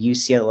choreography.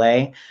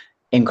 UCLA,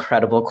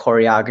 incredible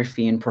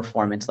choreography and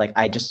performance. Like,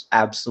 I just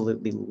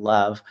absolutely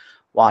love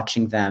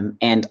watching them.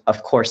 And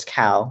of course,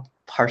 Cal,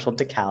 partial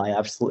to Cal, I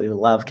absolutely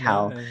love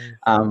Cal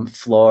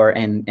floor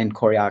and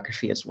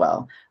choreography as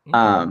well.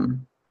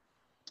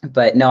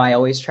 But no, I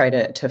always try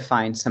to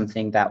find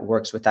something that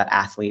works with that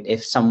athlete.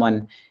 If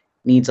someone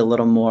needs a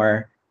little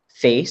more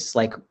face,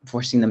 like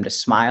forcing them to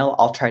smile,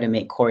 I'll try to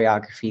make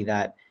choreography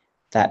that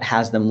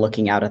has them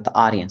looking out at the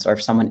audience. Or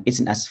if someone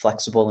isn't as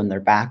flexible in their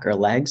back or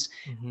legs,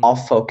 I'll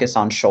focus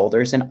on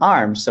shoulders and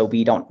arms, so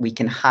we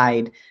can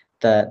hide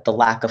the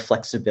lack of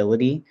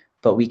flexibility,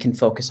 but we can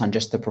focus on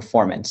just the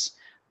performance.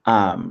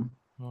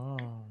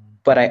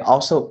 But I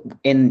also,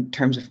 in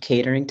terms of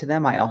catering to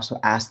them, I also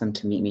ask them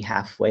to meet me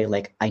halfway.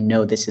 Like, I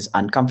know this is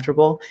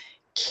uncomfortable.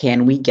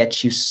 can we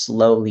get you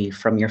slowly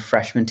from your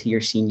freshman to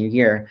your senior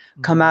year,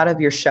 come out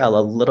of your shell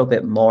a little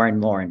bit more and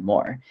more and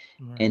more?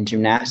 And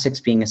gymnastics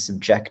being a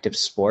subjective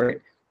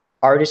sport,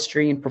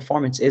 artistry and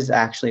performance is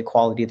actually a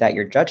quality that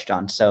you're judged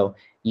on. So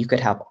you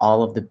could have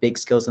all of the big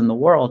skills in the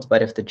world,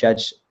 but if the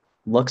judge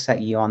looks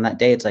at you on that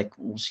day, it's like,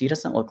 well, she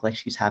doesn't look like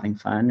she's having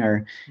fun,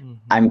 or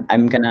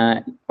I'm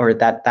gonna, or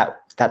that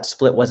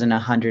split wasn't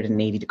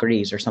 180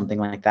 degrees or something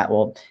like that.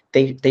 Well,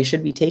 they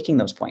should be taking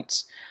those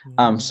points.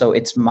 So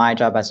it's my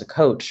job as a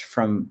coach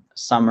from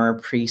summer,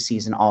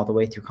 preseason, all the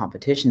way through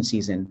competition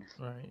season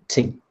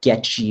to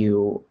get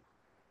you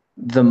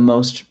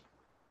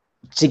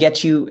to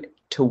get you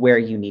to where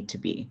you need to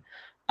be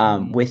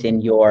within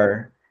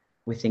your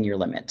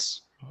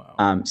limits.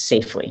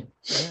 Safely.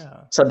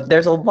 So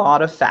there's a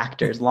lot of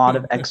factors, a lot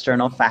of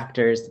external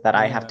factors that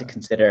I have to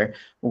consider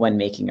when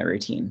making a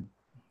routine.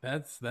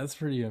 That's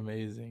pretty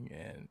amazing.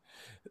 And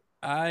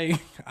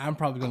I'm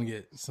probably gonna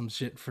get some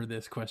shit for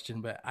this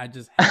question, but I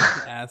just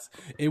have to ask.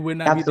 It would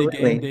not be the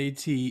Game Day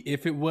Tea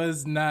if it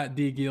was not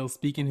D. Gill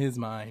speaking his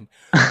mind.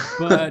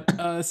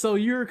 But so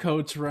you're a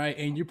coach, right?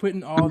 And you're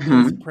putting all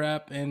this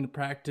prep and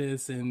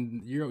practice,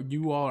 and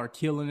you all are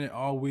killing it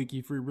all week.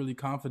 You feel really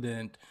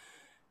confident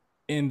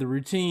in the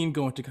routine,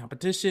 going to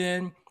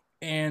competition,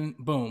 and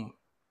boom,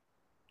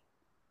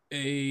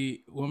 a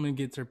woman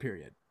gets her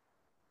period.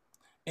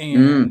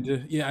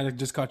 And I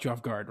just caught you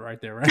off guard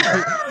right there, right?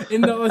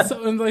 and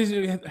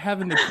like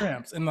having the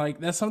cramps, and like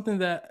that's something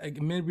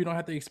that men, we don't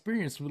have to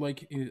experience. With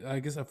like, I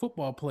guess a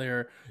football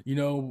player,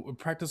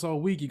 practice all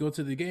week, you go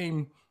to the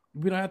game,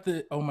 we don't have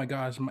to. Oh my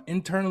gosh,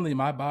 internally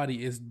my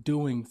body is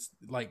doing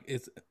like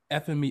it's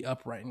effing me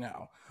up right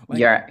now. Like,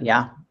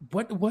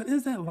 What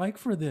is that like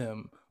for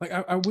them? Like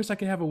I wish I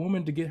could have a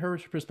woman to get her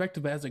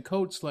perspective as a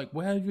coach. Like,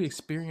 what have you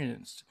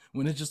experienced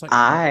when it's just like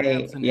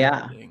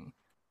everything?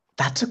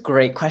 That's a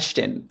great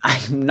question.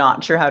 I'm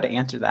not sure how to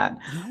answer that.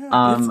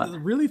 It's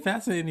really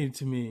fascinating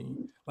to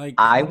me. Like,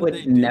 I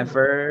would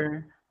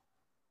never.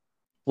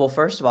 Well,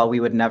 first of all,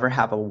 we would never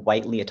have a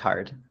white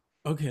leotard.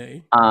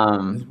 Okay.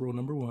 That's rule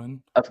number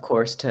one. Of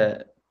course,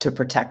 to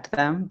protect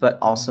them, but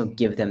also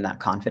give them that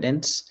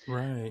confidence,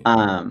 right?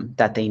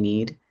 That they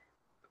need.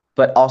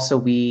 But also,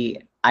 being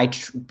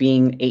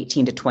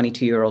 18 to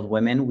 22-year-old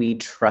women, we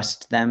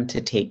trust them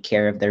to take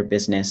care of their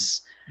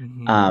business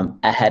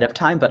ahead of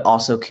time, but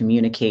also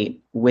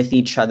communicate with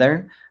each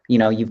other.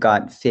 You've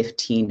got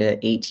 15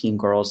 to 18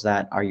 girls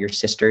that are your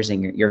sisters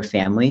and your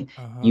family.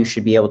 You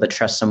should be able to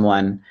trust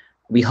someone.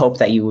 We hope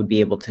that you would be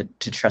able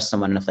to trust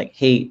someone enough, like,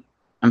 hey,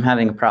 I'm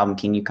having a problem.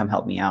 Can you come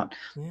help me out?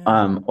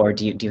 Or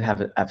do you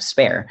have a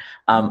spare?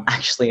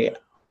 Actually,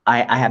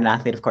 I had an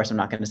athlete, of course, I'm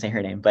not going to say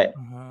her name, but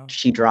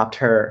she dropped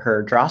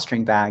her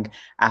drawstring bag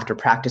after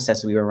practice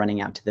as we were running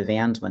out to the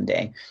vans one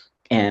day.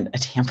 And a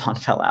tampon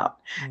fell out.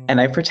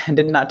 And I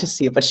pretended not to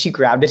see it, but she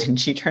grabbed it and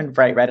she turned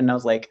bright red. And I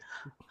was like,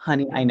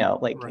 honey, I know,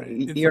 like,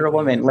 you're a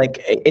woman.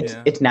 Like,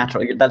 it's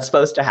natural. That's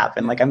supposed to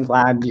happen. Like, I'm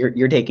glad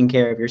you're taking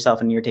care of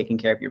yourself and you're taking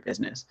care of your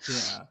business.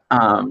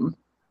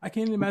 I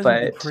can't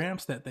imagine the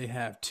cramps that they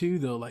have too,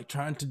 though, like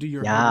trying to do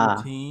your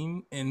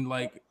routine and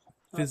like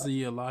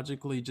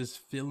physiologically just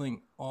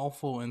feeling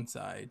awful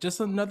inside. Just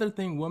another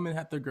thing women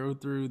have to go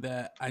through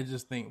that I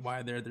just think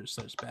why they're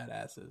such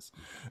badasses.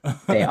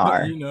 They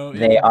are.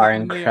 They are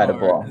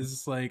incredible. It's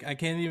just like I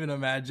can't even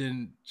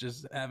imagine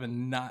just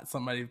having not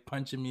somebody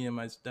punching me in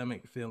my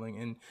stomach feeling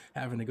and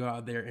having to go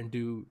out there and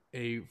do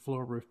a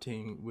floor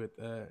routine with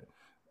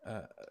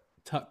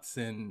tucks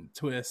and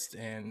twists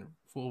and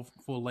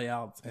full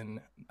layouts, and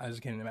I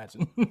just can't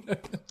imagine.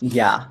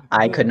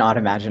 I could not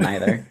imagine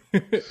either.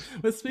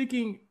 But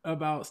speaking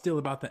about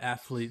the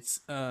athletes,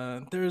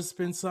 there's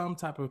been some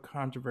type of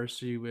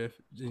controversy with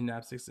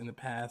gymnastics in the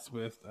past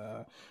with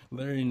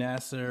Larry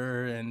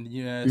Nassar and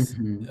U.S.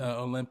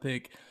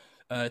 Olympic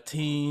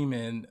team,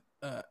 and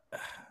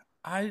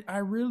I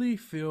really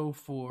feel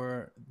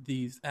for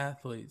these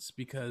athletes,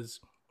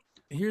 because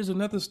here's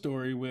another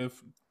story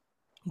with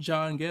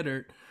John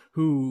Geddert,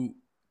 who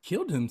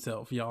killed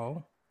himself,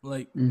 y'all.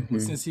 Like,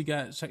 since he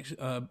got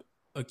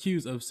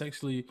accused of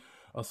sexually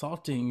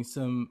assaulting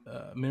some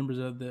members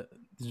of the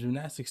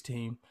gymnastics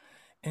team,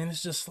 and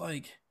it's just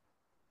like,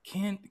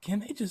 can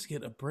they just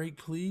get a break,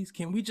 please?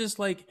 Can we just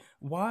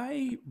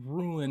why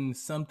ruin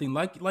something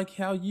like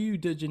how you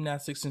did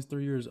gymnastics since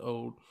 3 years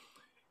old,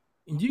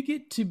 and you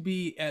get to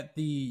be at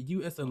the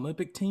U.S.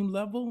 Olympic team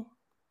level?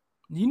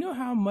 You know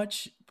how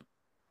much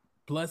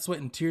blood, sweat,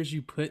 and tears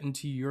you put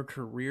into your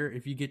career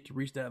if you get to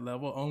reach that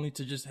level, only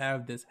to just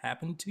have this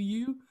happen to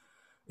you,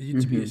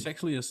 to be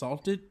sexually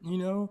assaulted,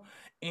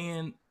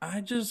 And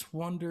I just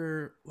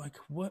wonder,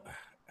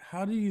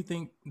 how do you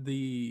think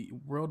the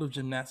world of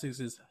gymnastics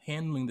is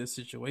handling this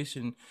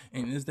situation?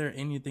 And is there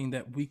anything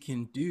that we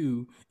can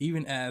do,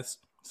 even as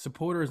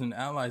supporters and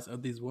allies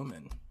of these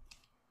women?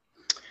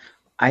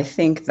 I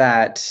think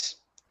that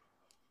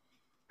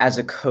as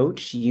a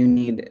coach, you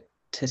need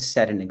to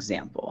set an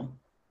example.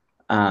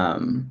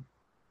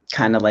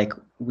 Kind of like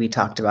we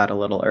talked about a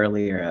little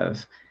earlier,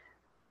 of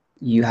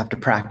you have to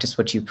practice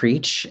what you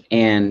preach.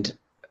 And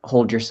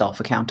hold yourself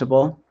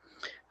accountable.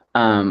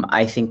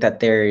 I think that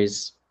there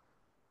is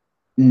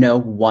no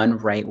one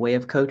right way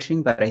of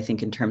coaching, but I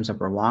think in terms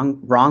of a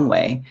wrong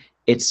way,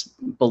 it's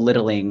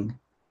belittling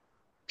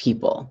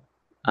people.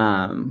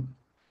 And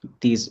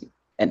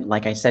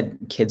like I said,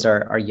 kids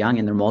are young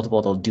and they're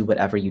multiple. They'll do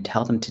whatever you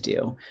tell them to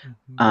do.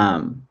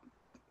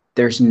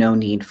 There's no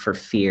need for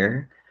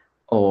fear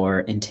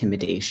or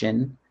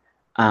intimidation.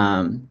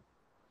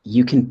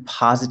 You can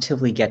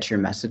positively get your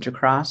message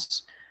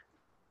across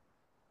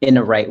in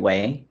a right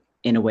way,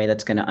 in a way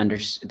that's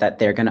that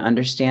they're going to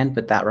understand,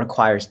 but that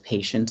requires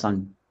patience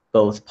on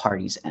both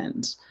parties'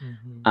 ends.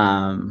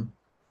 And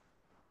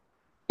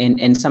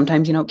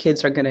sometimes,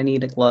 kids are going to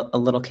need a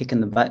little kick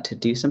in the butt to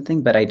do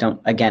something, but I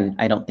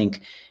don't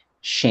think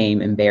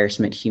shame,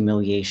 embarrassment,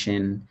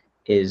 humiliation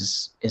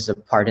is a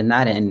part in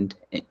that, and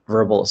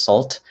verbal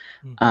assault.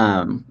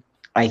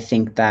 I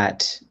think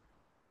that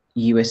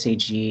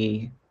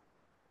USAG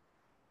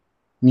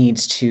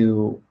needs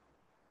to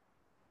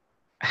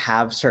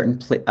have certain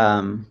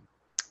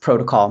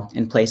protocol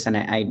in place, and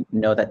I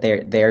know that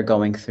they're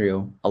going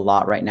through a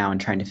lot right now and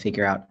trying to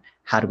figure out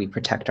how do we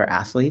protect our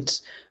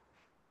athletes.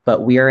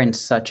 But we are in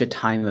such a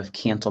time of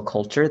cancel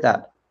culture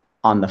that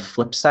on the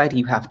flip side,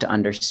 you have to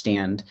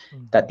understand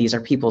that these are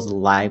people's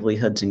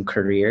livelihoods and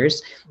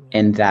careers,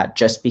 and that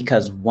just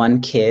because one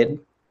kid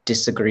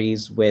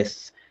disagrees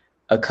with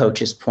a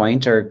coach's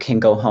point or can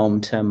go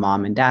home to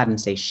mom and dad and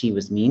say she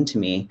was mean to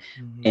me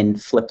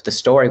and flip the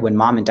story when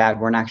mom and dad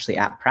weren't actually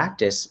at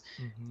practice,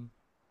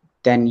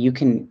 then you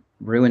can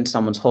ruin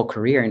someone's whole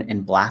career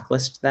and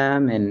blacklist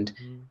them. And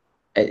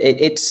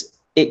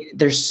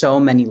there's so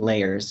many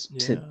layers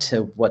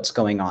to what's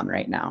going on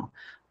right now.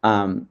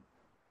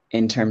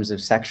 In terms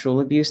of sexual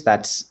abuse,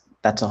 that's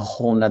a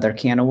whole nother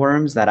can of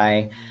worms that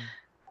I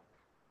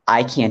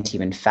can't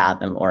even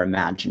fathom or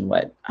imagine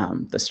what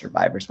the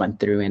survivors went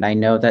through. And I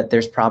know that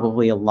there's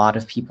probably a lot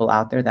of people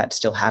out there that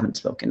still haven't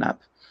spoken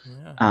up.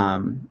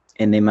 And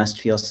they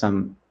must feel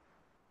some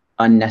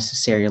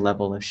unnecessary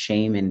level of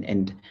shame.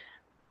 And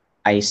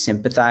I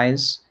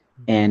sympathize,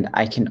 and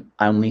I can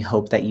only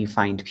hope that you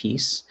find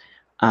peace.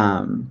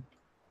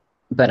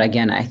 But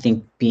again, I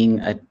think being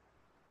a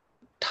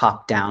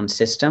top-down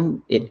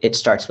system, it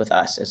starts with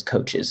us as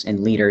coaches and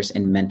leaders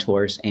and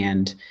mentors.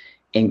 And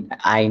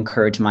I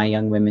encourage my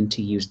young women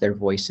to use their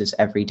voices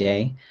every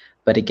day.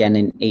 But again,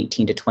 an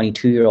 18 to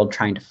 22-year-old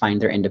trying to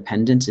find their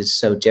independence is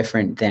so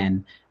different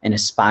than an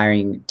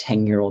aspiring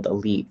 10-year-old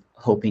elite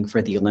hoping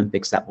for the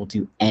Olympics that will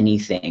do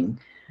anything.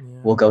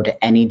 Will go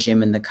to any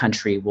gym in the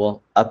country,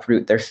 will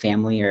uproot their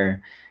family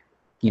or,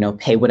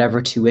 pay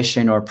whatever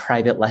tuition or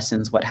private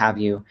lessons, what have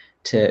you,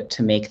 to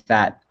make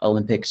that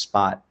Olympic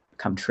spot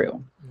come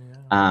true.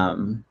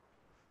 And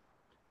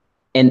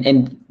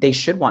they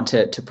should want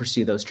to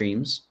pursue those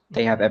dreams.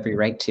 They have every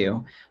right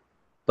to,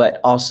 but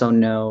also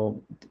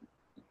know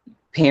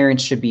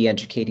parents should be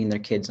educating their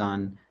kids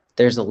on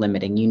there's a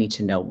limit and you need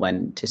to know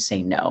when to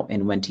say no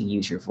and when to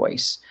use your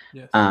voice.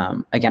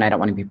 Again, I don't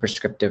want to be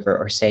prescriptive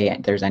or say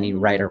there's any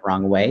right or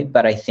wrong way,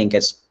 but I think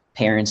as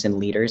parents and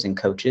leaders and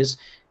coaches,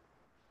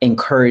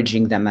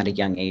 encouraging them at a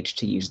young age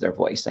to use their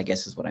voice, I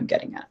guess is what I'm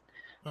getting at.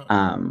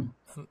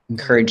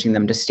 Encouraging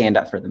them to stand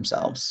up for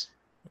themselves.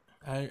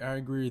 I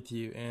agree with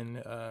you.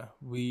 And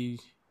we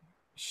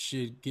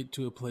should get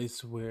to a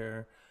place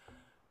where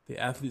the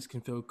athletes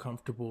can feel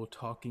comfortable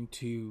talking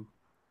to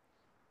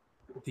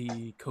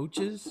the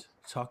coaches,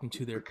 talking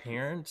to their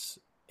parents,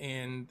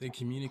 and the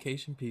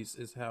communication piece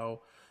is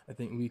how I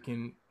think we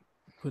can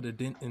put a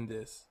dent in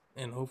this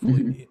and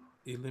hopefully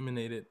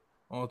eliminate it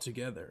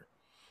altogether.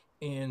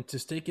 And to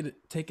take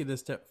it a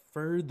step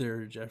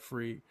further,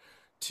 Jeffrey,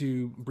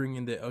 to bring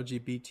in the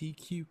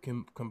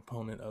LGBTQ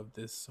component of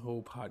this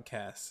whole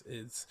podcast,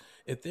 is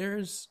if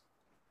there's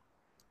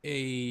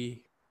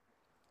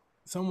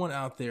someone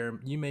out there,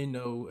 you may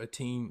know a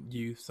teen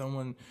youth,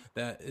 someone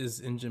that is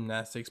in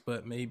gymnastics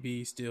but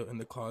maybe still in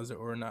the closet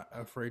or not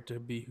afraid to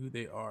be who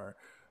they are,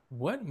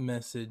 what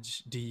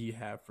message do you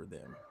have for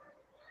them?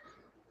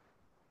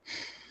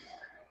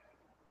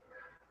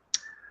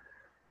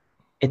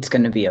 It's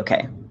going to be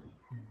okay.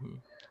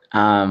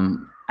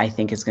 I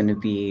think it's going to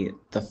be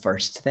the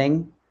first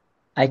thing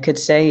I could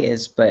say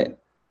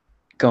but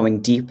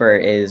going deeper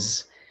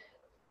is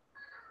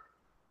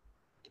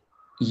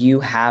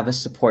you have a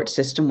support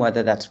system,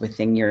 whether that's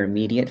within your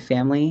immediate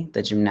family,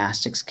 the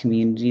gymnastics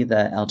community,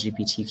 the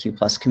LGBTQ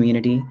plus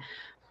community.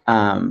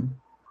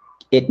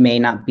 It may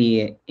not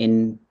be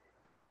in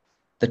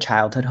the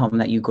childhood home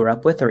that you grew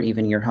up with or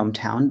even your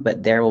hometown,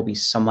 but there will be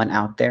someone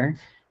out there.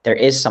 There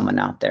is someone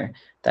out there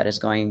that is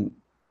going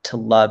to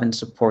love and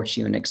support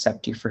you and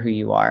accept you for who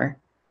you are.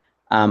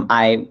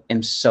 I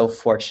am so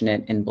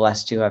fortunate and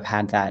blessed to have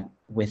had that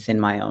within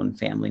my own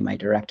family, my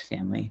direct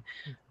family,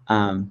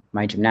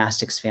 my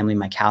gymnastics family,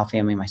 my Cal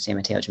family, my San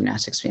Mateo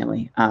gymnastics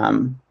family.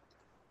 And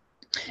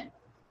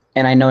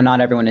I know not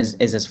everyone is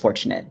as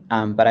fortunate,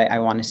 but I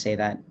want to say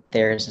that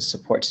there is a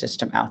support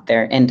system out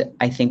there. And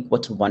I think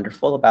what's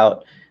wonderful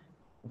about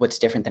what's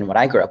different than what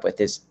I grew up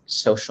with is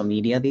social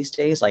media these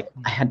days. Like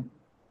I had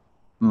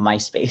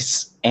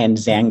MySpace and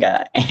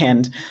Xanga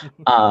and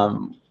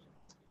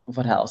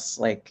what else?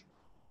 Like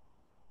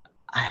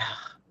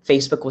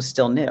Facebook was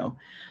still new.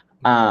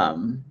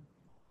 And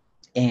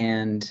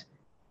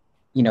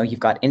you've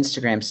got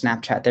Instagram,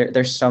 Snapchat.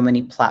 There's so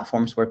many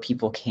platforms where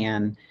people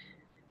can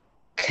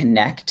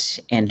connect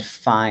and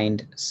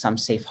find some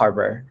safe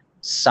harbor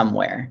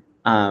somewhere.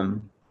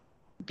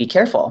 Be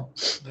careful.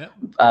 Yep.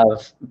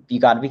 You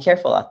got to be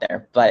careful out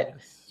there, but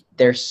Yes.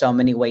 there's so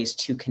many ways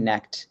to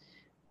connect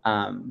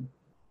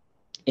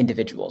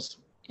individuals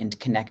and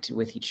connect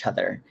with each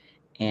other,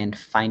 and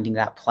finding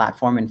that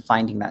platform and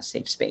finding that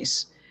safe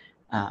space.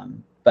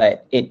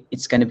 But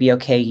it's going to be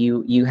okay.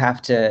 You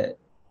have to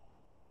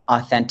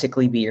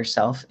authentically be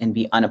yourself and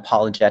be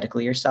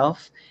unapologetically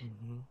yourself,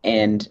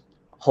 and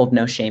hold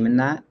no shame in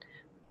that.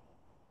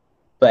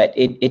 But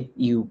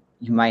you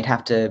might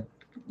have to,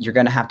 you're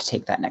going to have to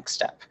take that next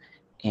step.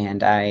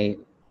 And I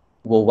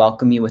will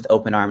welcome you with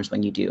open arms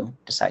when you do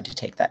decide to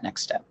take that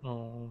next step.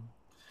 Oh,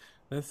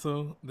 that's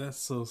so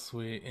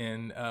sweet.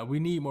 And we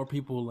need more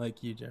people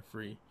like you,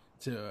 Jeffrey,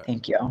 to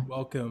Thank you.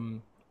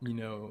 welcome,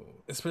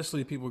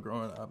 especially people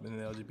growing up in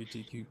the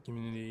LGBTQ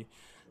community,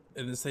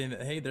 and then saying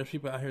that, hey, there's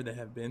people out here that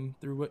have been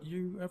through what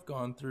you have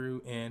gone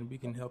through, and we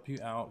can help you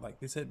out. Like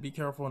they said, be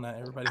careful. Not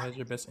everybody has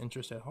your best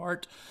interest at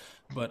heart,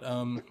 but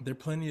there are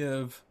plenty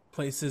of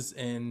places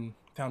and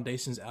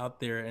foundations out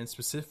there, and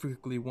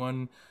specifically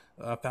one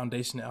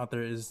foundation out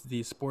there is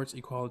the Sports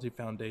Equality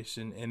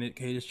Foundation, and it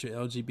caters to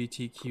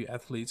LGBTQ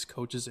athletes,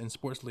 coaches, and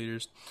sports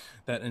leaders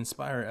that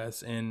inspire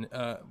us. And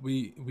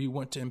we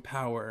want to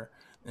empower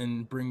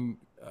and bring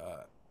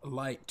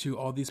light to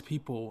all these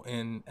people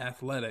in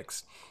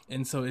athletics.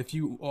 And so if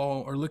you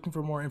all are looking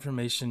for more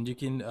information, you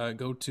can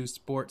go to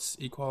Sports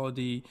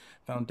Equality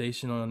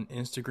Foundation on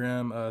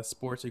Instagram,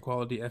 Sports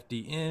Equality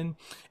FDN,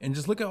 and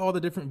just look at all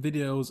the different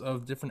videos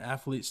of different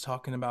athletes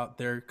talking about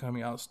their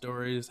coming out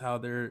stories, how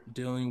they're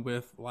dealing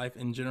with life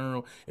in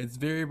general. It's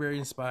very, very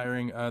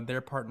inspiring.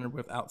 They're partnered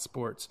with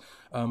Outsports,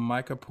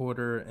 Micah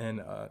Porter,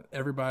 and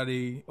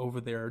everybody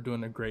over there are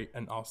doing a great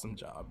and awesome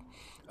job.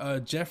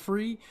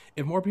 Jeffrey,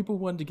 if more people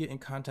wanted to get in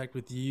contact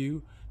with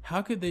you,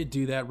 how could they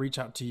do that? Reach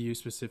out to you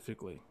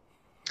specifically.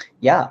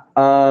 Yeah.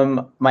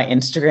 My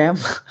Instagram,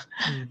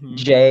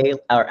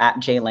 at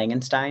J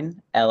Langenstein,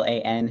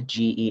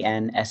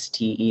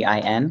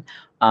 LANGENSTEIN.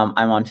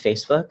 I'm on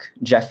Facebook,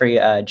 Jeffrey,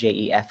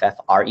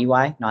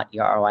 JEFFREY, not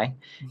ERRY,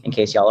 in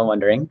case y'all are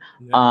wondering.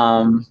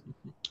 Yeah.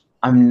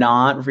 I'm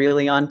not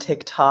really on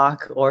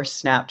TikTok or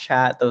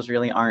Snapchat. Those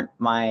really aren't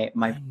my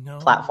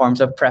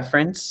platforms of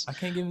preference. I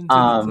can't get into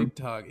the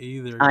TikTok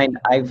either.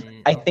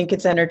 I think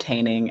it's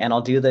entertaining, and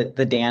I'll do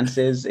the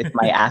dances if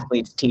my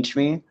athletes teach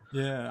me.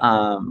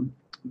 Yeah.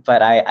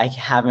 But I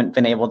haven't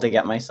been able to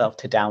get myself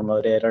to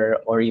download it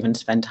or even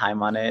spend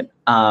time on it.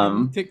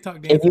 TikTok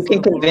if you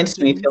can convince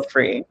me, feel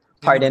free.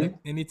 Pardon?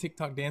 Any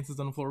TikTok dances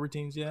on the floor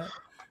routines yet?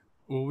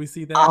 Will we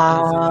see that?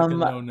 Or is it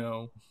like a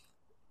no-no?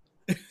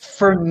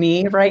 For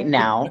me right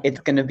now,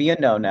 it's going to be a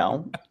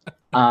no-no.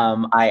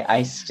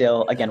 I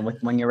still, again,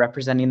 when you're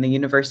representing the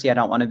university, I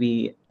don't want to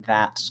be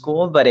that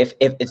school, but if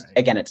it's,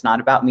 again, it's not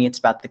about me, it's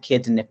about the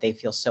kids. And if they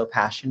feel so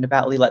passionate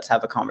about it, let's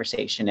have a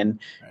conversation,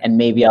 and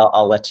maybe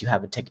I'll let you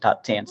have a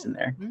TikTok dance in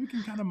there. Maybe we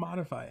can kind of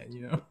modify it,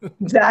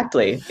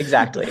 Exactly.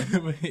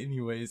 But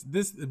anyways,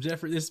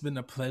 Jeffrey, it's been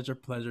a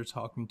pleasure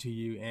talking to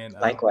you. And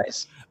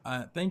likewise.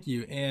 Thank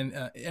you.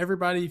 And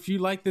everybody, if you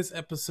like this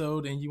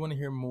episode and you want to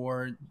hear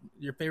more,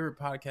 your favorite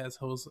podcast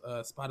host,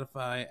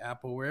 Spotify,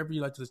 Apple, wherever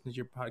you like to listen to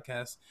your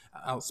podcast,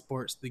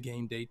 Outsports the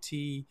Game Day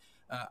Tea.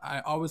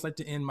 I always like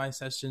to end my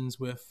sessions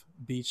with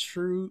be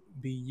true,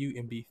 be you,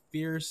 and be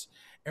fierce.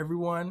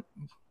 Everyone,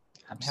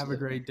 Absolutely. Have a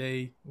great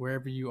day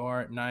wherever you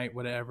are at night,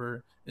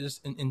 whatever.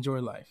 Just enjoy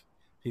life.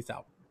 Peace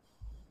out.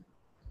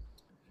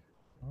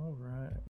 All right.